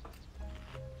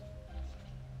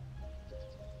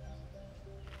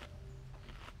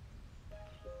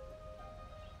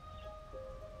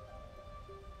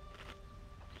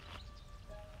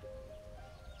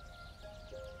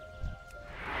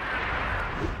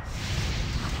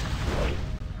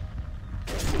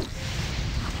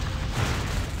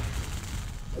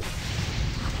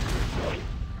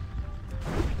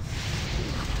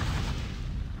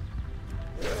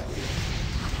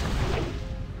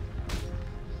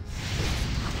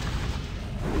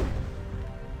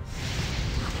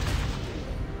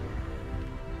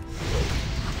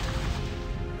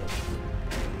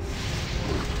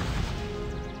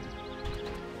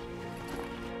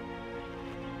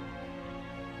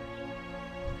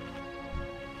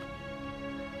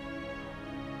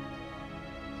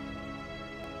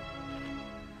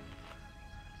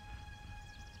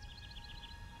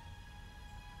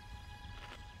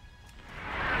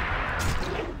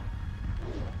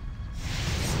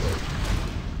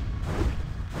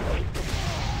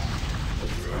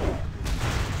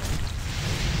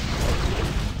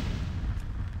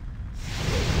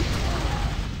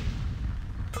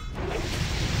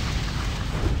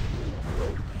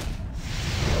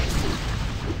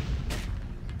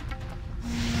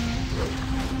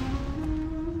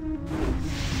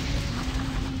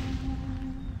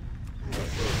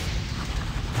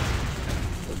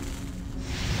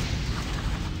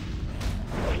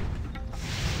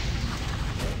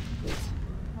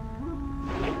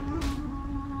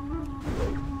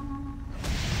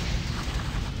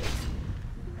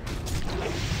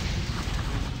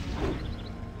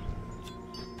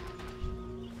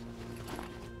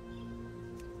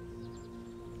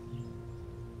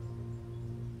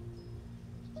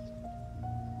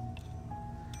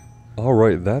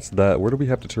 Alright, that's that. Where do we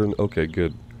have to turn? Okay,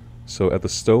 good. So at the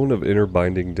Stone of Inner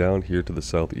Binding down here to the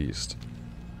southeast.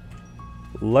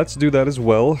 Let's do that as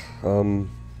well.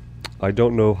 I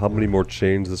don't know how many more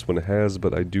chains this one has,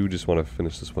 but I do just want to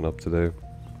finish this one up today.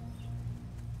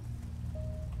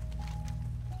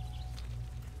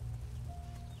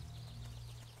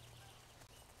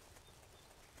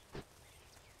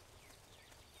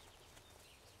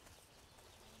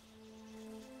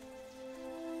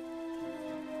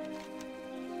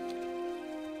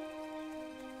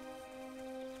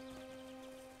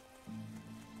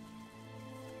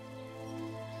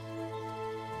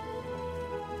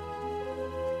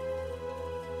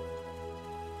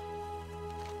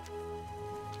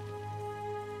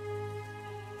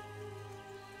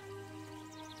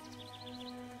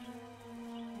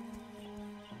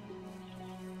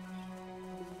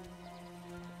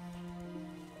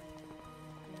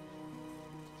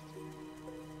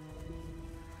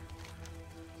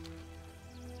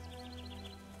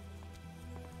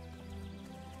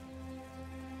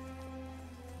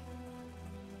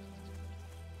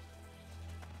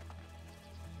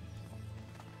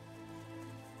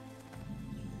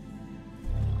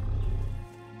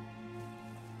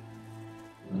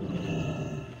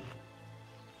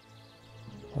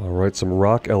 Alright, some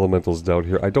rock elementals down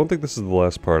here. I don't think this is the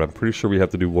last part. I'm pretty sure we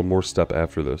have to do one more step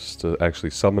after this to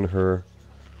actually summon her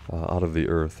out of the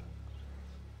earth.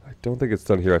 I don't think it's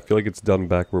done here. I feel like it's done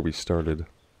back where we started.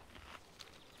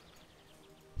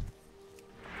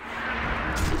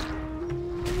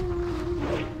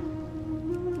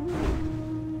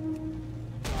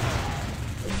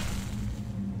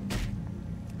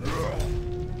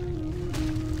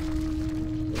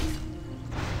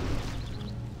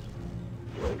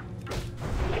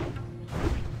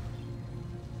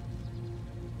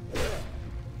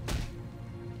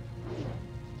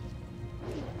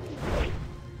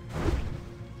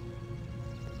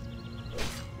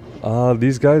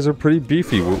 These guys are pretty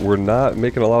beefy. We're not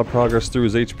making a lot of progress through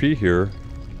his HP here.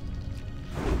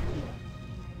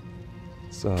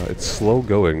 It's slow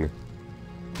going.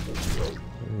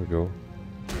 There we go.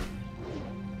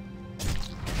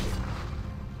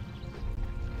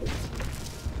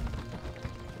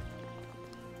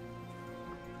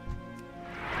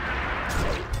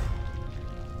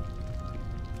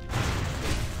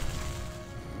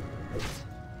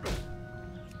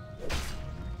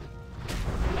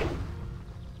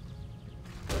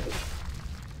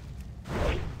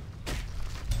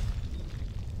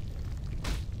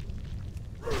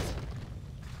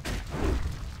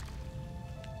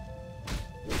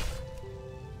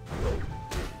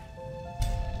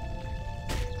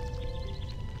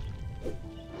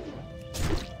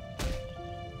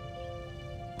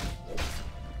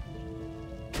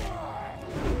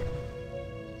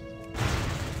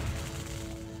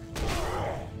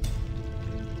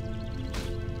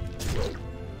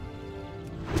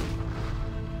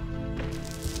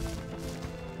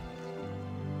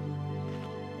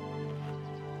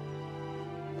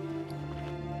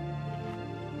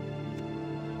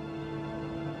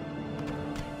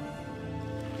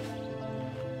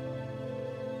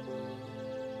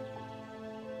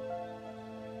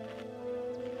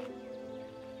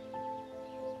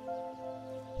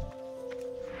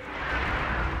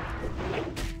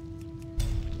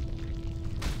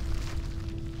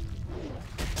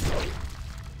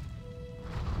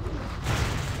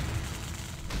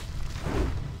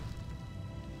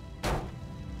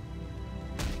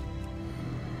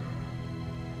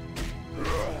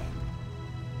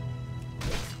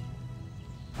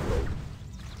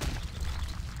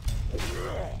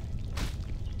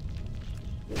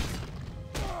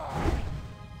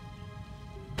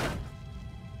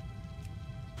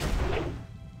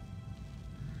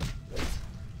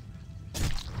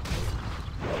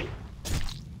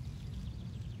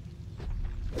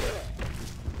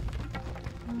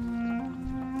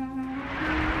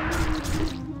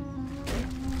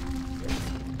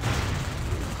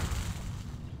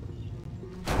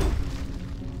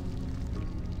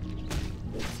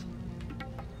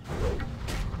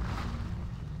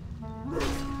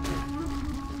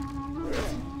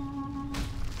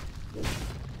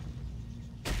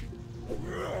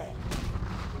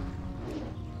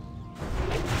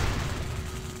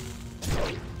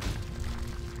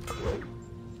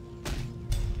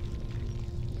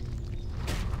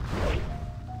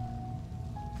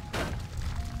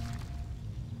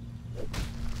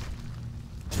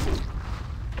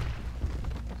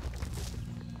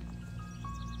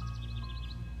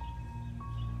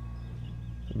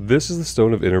 This is the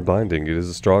Stone of Inner Binding. It is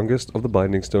the strongest of the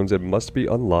binding stones and must be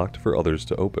unlocked for others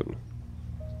to open.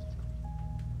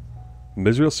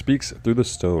 Mizrael speaks through the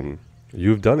stone. You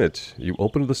have done it. You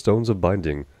opened the stones of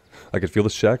binding. I can feel the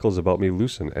shackles about me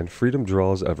loosen, and freedom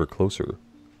draws ever closer.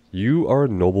 You are a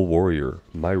noble warrior,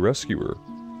 my rescuer.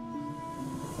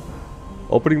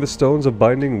 Opening the stones of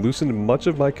binding loosened much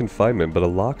of my confinement, but a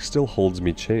lock still holds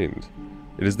me chained.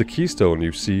 It is the keystone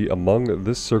you see among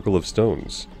this circle of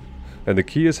stones, and the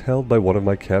key is held by one of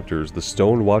my captors, the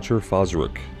Stone Watcher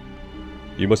Fosric.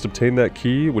 You must obtain that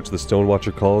key, which the Stone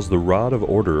Watcher calls the Rod of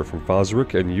Order, from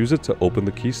Fosric and use it to open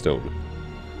the keystone.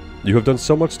 You have done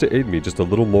so much to aid me, just a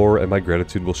little more and my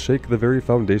gratitude will shake the very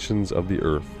foundations of the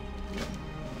earth.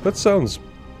 That sounds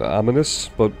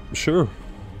ominous, but sure.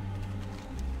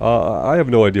 I have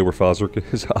no idea where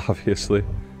Fosric is, obviously.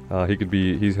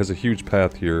 He has a huge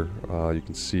path here. You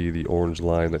can see the orange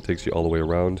line that takes you all the way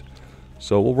around.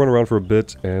 So we'll run around for a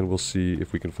bit and we'll see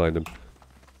if we can find him.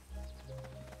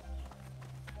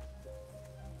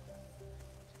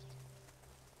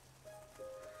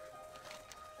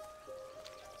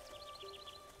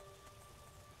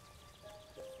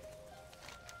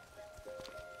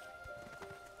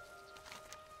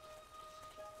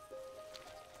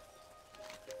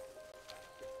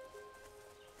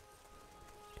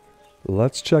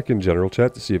 Let's check in general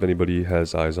chat to see if anybody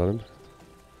has eyes on him.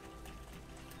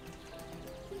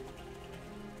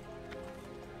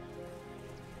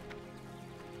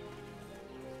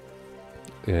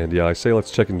 And yeah, I say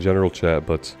let's check in general chat,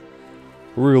 but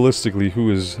realistically,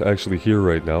 who is actually here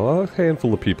right now? A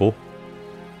handful of people.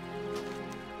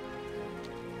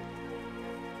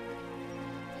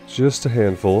 Just a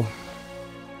handful.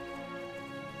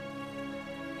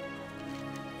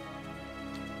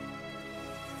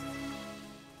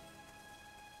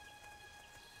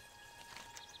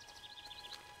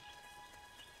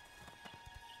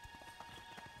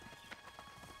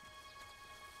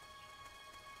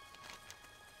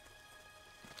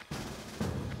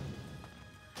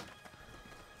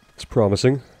 It's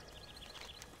promising.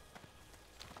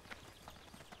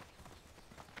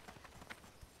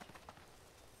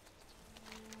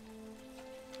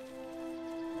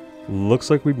 Looks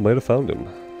like we might have found him.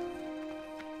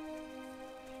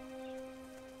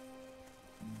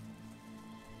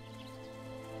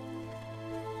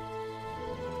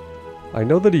 I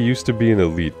know that he used to be an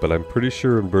elite, but I'm pretty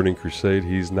sure in Burning Crusade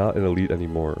he's not an elite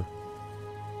anymore.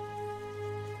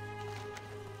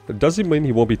 It doesn't mean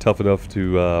he won't be tough enough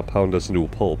to pound us into a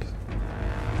pulp.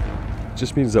 It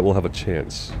just means that we'll have a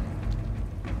chance.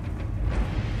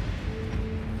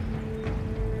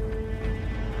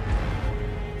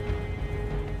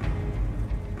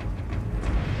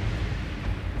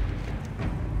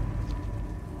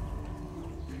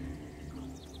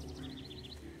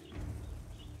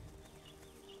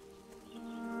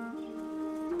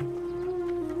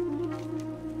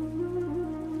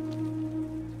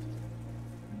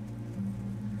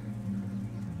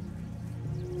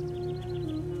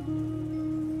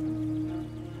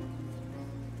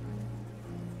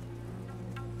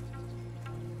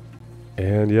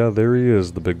 And yeah, there he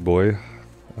is, the big boy.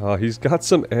 He's got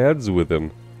some ads with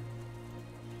him.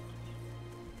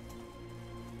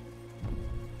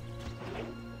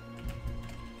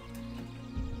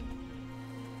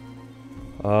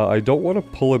 I don't want to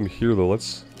pull him here though.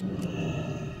 Let's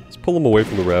pull him away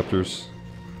from the raptors.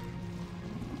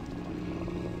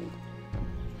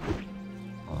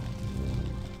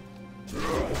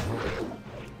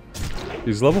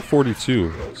 He's level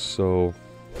 42, so...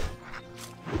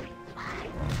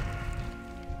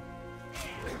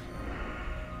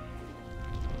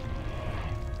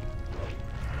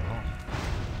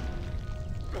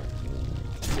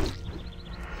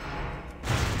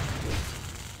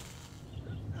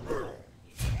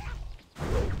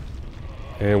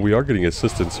 And we are getting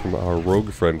assistance from our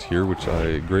rogue friend here, which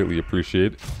I greatly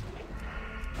appreciate.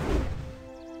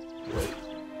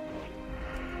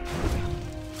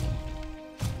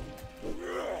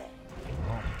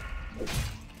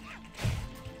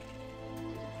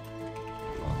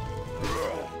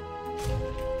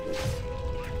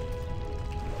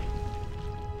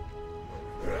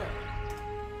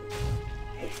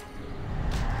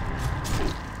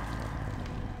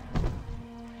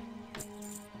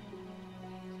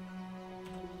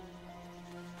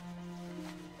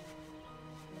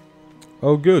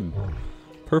 Oh, good.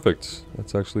 Perfect.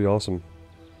 That's actually awesome.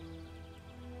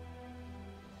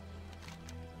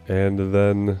 And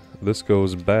then this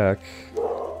goes back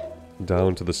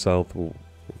down to the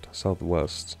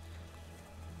southwest.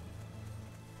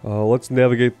 Let's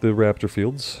navigate the raptor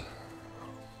fields.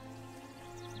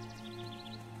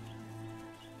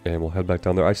 And we'll head back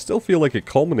down there. I still feel like it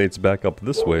culminates back up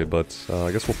this way, but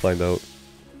I guess we'll find out.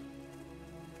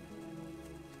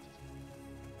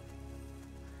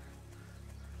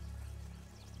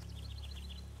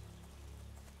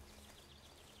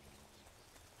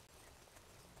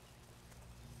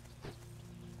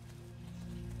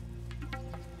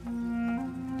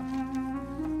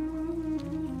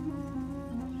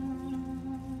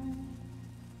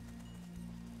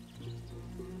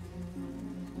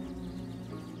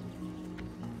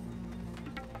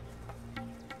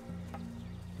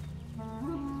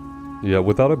 Yeah,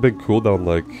 without a big cooldown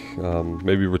like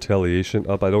maybe Retaliation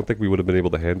up, I don't think we would have been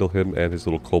able to handle him and his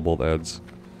little Kobold ads.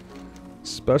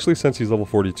 Especially since he's level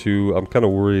 42, I'm kind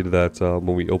of worried that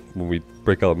when we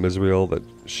break out Mizrael that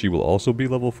she will also be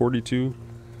level 42.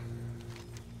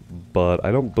 But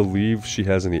I don't believe she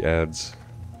has any ads.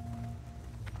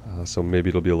 So maybe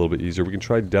it'll be a little bit easier. We can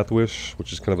try Death Wish,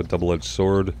 which is kind of a double-edged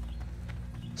sword.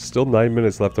 Still 9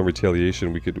 minutes left on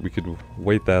Retaliation. We could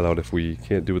wait that out if we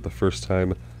can't do it the first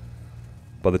time.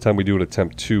 By the time we do an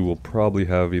attempt 2, we'll probably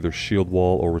have either Shield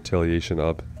Wall or Retaliation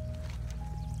up.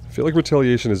 I feel like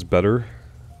Retaliation is better,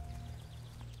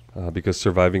 because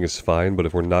surviving is fine, but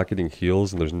if we're not getting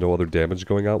heals and there's no other damage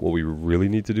going out, what we really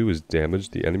need to do is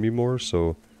damage the enemy more,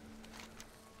 so...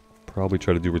 probably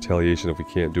try to do Retaliation if we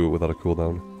can't do it without a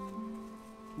cooldown.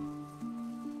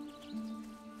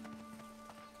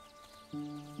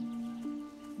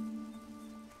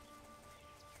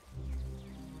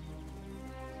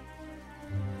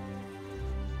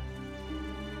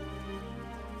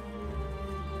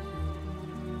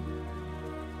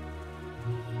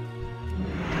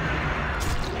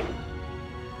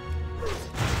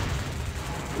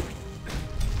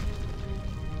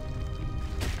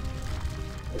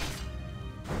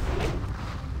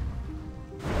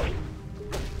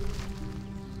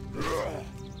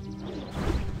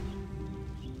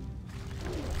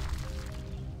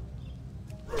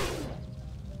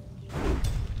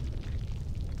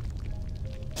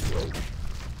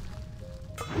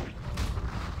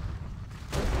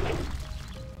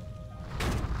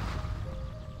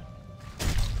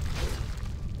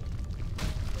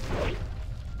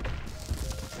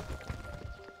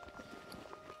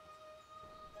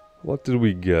 What did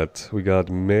we get? We got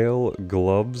mail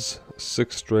gloves,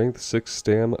 6 strength, 6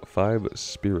 stam, 5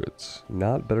 spirits.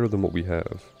 Not better than what we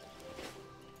have.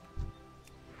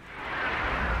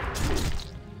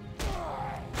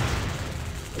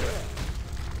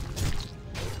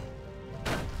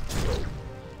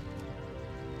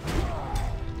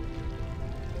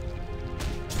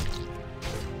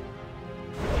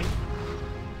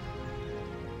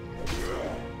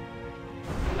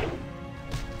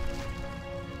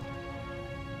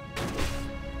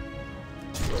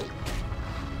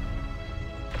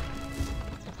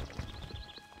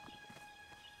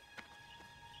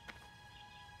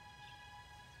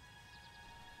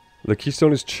 The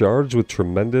keystone is charged with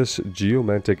tremendous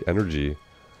geomantic energy.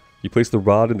 You place the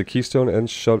rod in the keystone and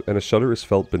a shudder is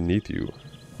felt beneath you.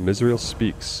 Misrael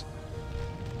speaks.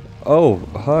 Oh,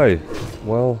 hi.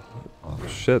 Well,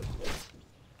 shit.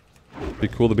 Be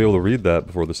cool to be able to read that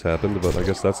before this happened, but I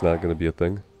guess that's not going to be a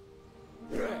thing.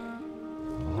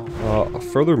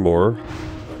 Furthermore,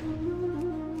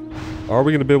 are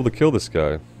we going to be able to kill this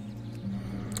guy?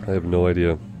 I have no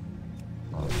idea.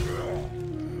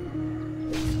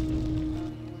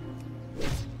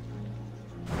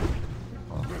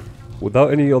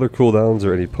 Without any other cooldowns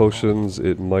or any potions,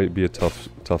 it might be a tough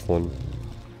one.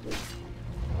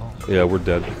 Yeah, we're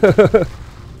dead.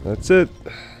 That's it.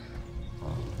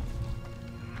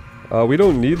 We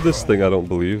don't need this thing, I don't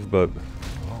believe, but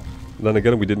then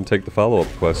again, we didn't take the follow-up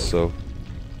quest, so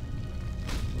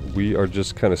we are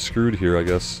just kind of screwed here, I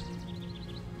guess.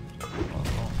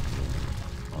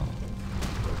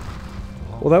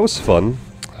 Well, that was fun.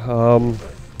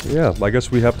 Yeah, I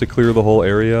guess we have to clear the whole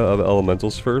area of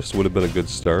elementals first. Would have been a good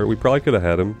start. We probably could have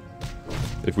had him.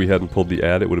 If we hadn't pulled the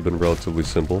ad, it would have been relatively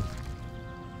simple.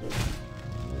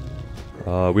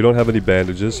 We don't have any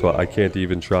bandages, so I can't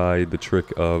even try the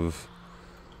trick of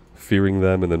fearing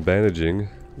them and then bandaging.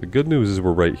 The good news is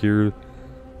we're right here.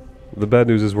 The bad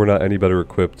news is we're not any better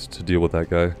equipped to deal with that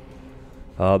guy.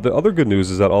 The other good news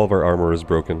is that all of our armor is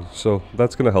broken, so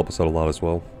that's going to help us out a lot as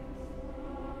well.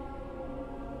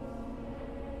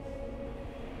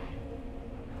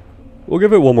 We'll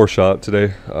give it one more shot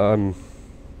today.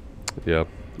 Yeah,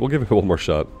 we'll give it one more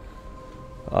shot.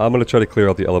 I'm going to try to clear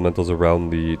out the elementals around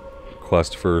the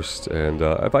quest first, and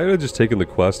if I had just taken the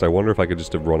quest, I wonder if I could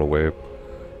just have run away.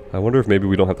 I wonder if maybe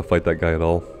we don't have to fight that guy at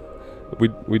all. We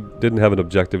didn't have an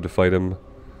objective to fight him.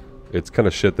 It's kind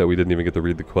of shit that we didn't even get to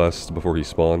read the quest before he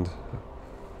spawned.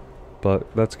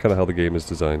 But that's kind of how the game is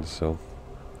designed, so...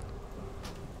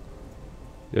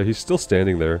 Yeah, he's still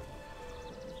standing there.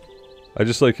 I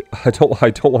just like, I don't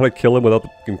want to kill him without the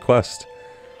fucking quest.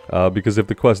 Because if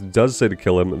the quest does say to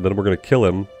kill him, then we're going to kill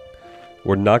him.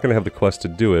 We're not going to have the quest to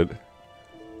do it.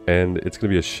 And it's going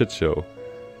to be a shit show.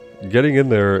 Getting in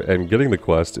there and getting the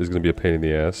quest is going to be a pain in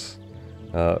the ass.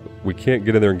 We can't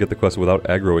get in there and get the quest without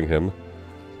aggroing him.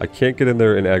 I can't get in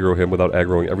there and aggro him without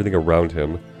aggroing everything around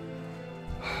him.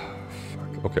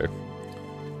 Fuck, okay.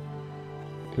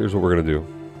 Here's what we're going to do.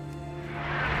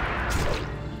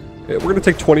 We're going to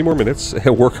take 20 more minutes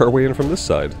and work our way in from this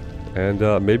side. And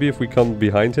maybe if we come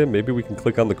behind him, maybe we can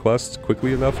click on the quest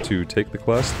quickly enough to take the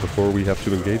quest before we have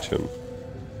to engage him.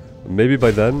 Maybe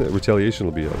by then, retaliation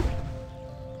will be up.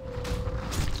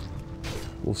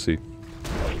 We'll see.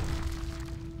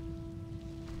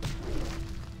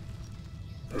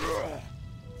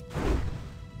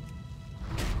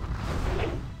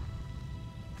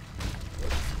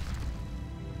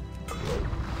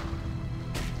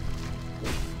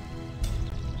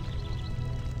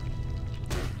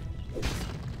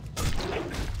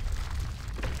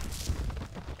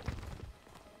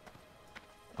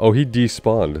 Oh, he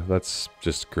despawned. That's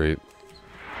just great.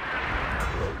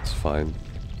 It's fine.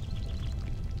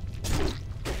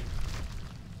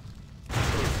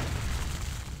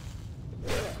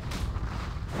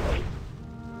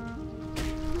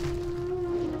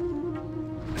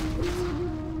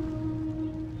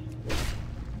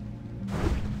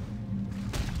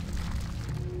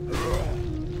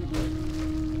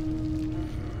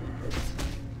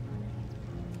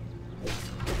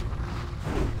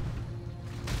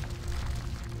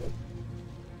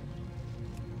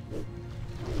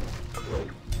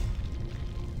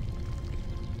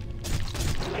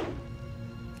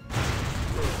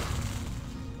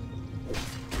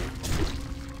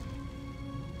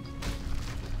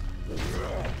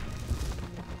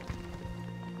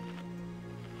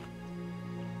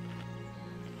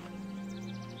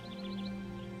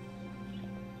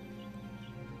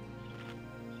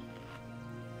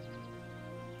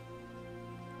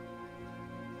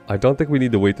 I don't think we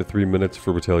need to wait the 3 minutes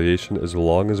for retaliation as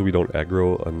long as we don't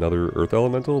aggro another earth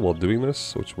elemental while doing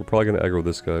this, which we're probably going to aggro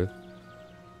this guy.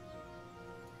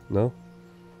 No?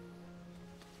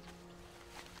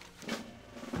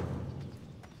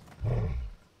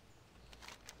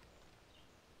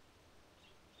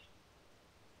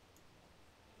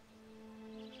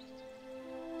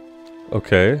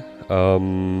 Okay,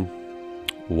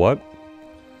 what?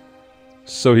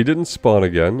 So he didn't spawn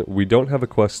again. We don't have a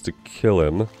quest to kill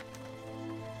him.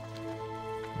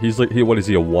 He's like, what is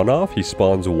he, a one-off? He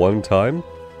spawns one time?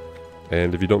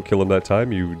 And if you don't kill him that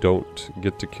time, you don't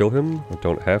get to kill him, or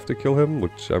don't have to kill him,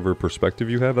 whichever perspective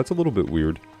you have. That's a little bit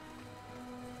weird.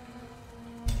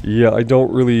 Yeah, I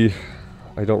don't really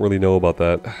know about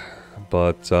that.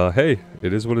 But, hey,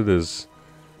 it is what it is.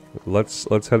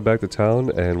 Let's head back to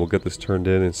town, and we'll get this turned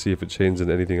in and see if it changes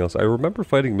into anything else. I remember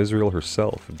fighting Misriel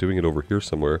herself, doing it over here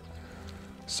somewhere.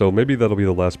 So maybe that'll be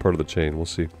the last part of the chain, we'll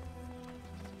see.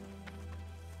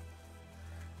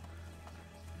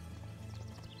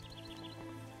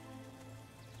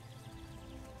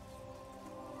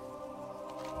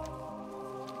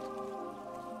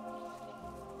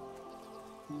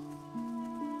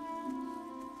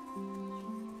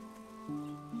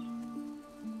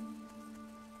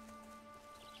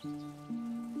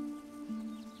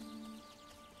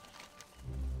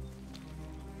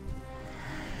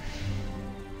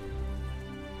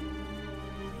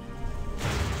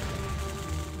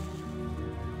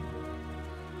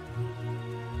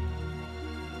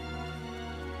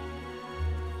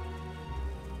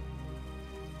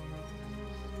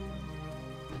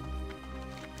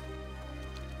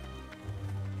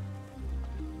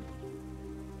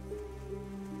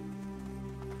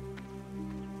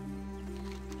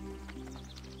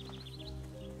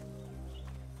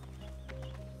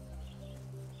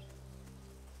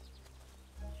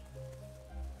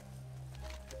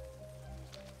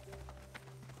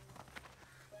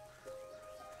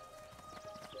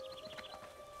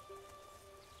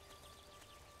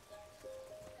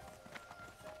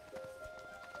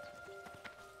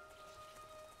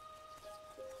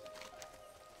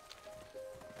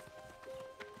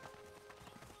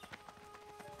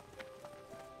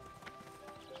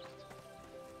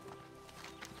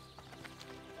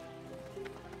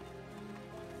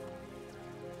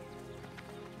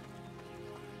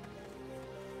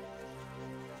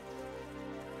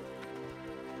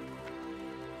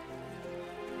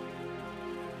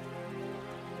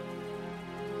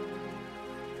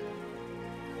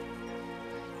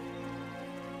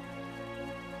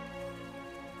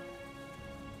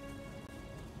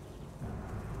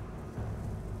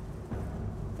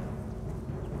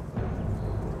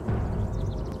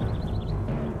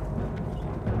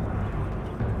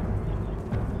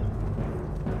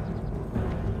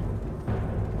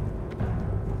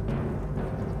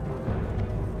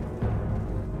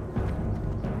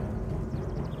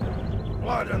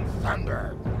 Blood and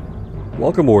thunder.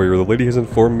 Welcome, warrior. The lady has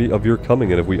informed me of your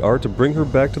coming, and if we are to bring her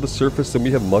back to the surface, then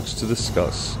we have much to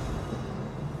discuss.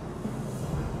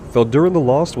 Feldurin the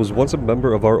Lost was once a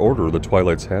member of our order, the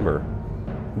Twilight's Hammer.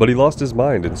 But he lost his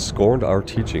mind and scorned our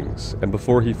teachings, and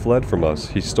before he fled from us,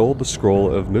 he stole the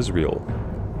scroll of Misriel.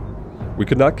 We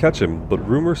could not catch him, but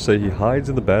rumors say he hides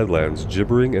in the Badlands,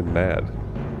 gibbering and mad.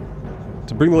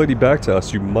 To bring the lady back to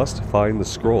us, you must find the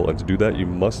scroll, and to do that, you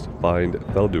must find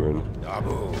Feldurin.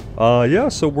 Yeah,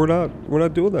 so we're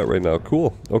not doing that right now.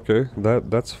 Cool. Okay,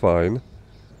 that's fine.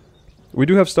 We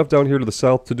do have stuff down here to the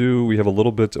south to do. We have a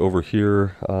little bit over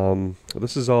here.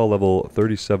 This is all level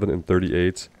 37 and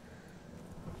 38.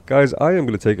 Guys, I am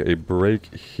going to take a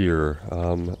break here.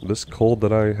 This cold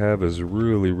that I have is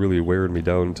really wearing me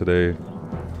down today.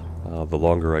 The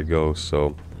longer I go,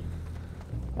 so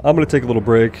I'm going to take a little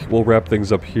break. We'll wrap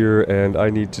things up here, and I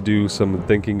need to do some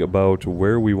thinking about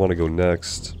where we want to go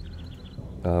next.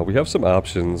 We have some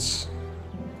options.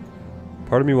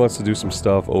 Part of me wants to do some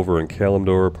stuff over in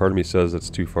Kalimdor. Part of me says it's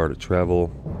too far to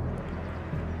travel.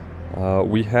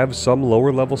 We have some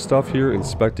lower level stuff here,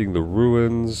 inspecting the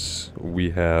ruins. We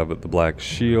have the Black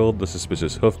Shield, the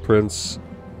Suspicious Hoofprints.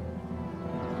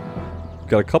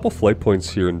 Got a couple flight points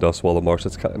here in Dustwallow Marsh.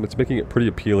 It's making it pretty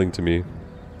appealing to me.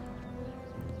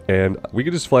 And we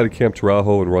could just fly to Camp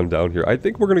Taurajo and run down here. I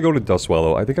think we're going to go to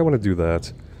Dustwallow. I think I want to do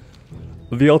that.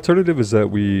 The alternative is that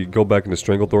we go back into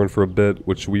Stranglethorn for a bit,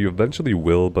 which we eventually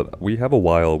will, but we have a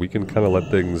while. We can kind of let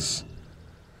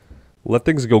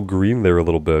things go green there a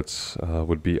little bit,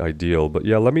 would be ideal. But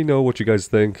yeah, let me know what you guys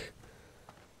think.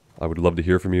 I would love to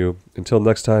hear from you. Until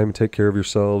next time, take care of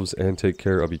yourselves and take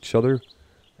care of each other.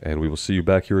 And we will see you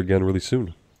back here again really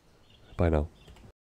soon. Bye now.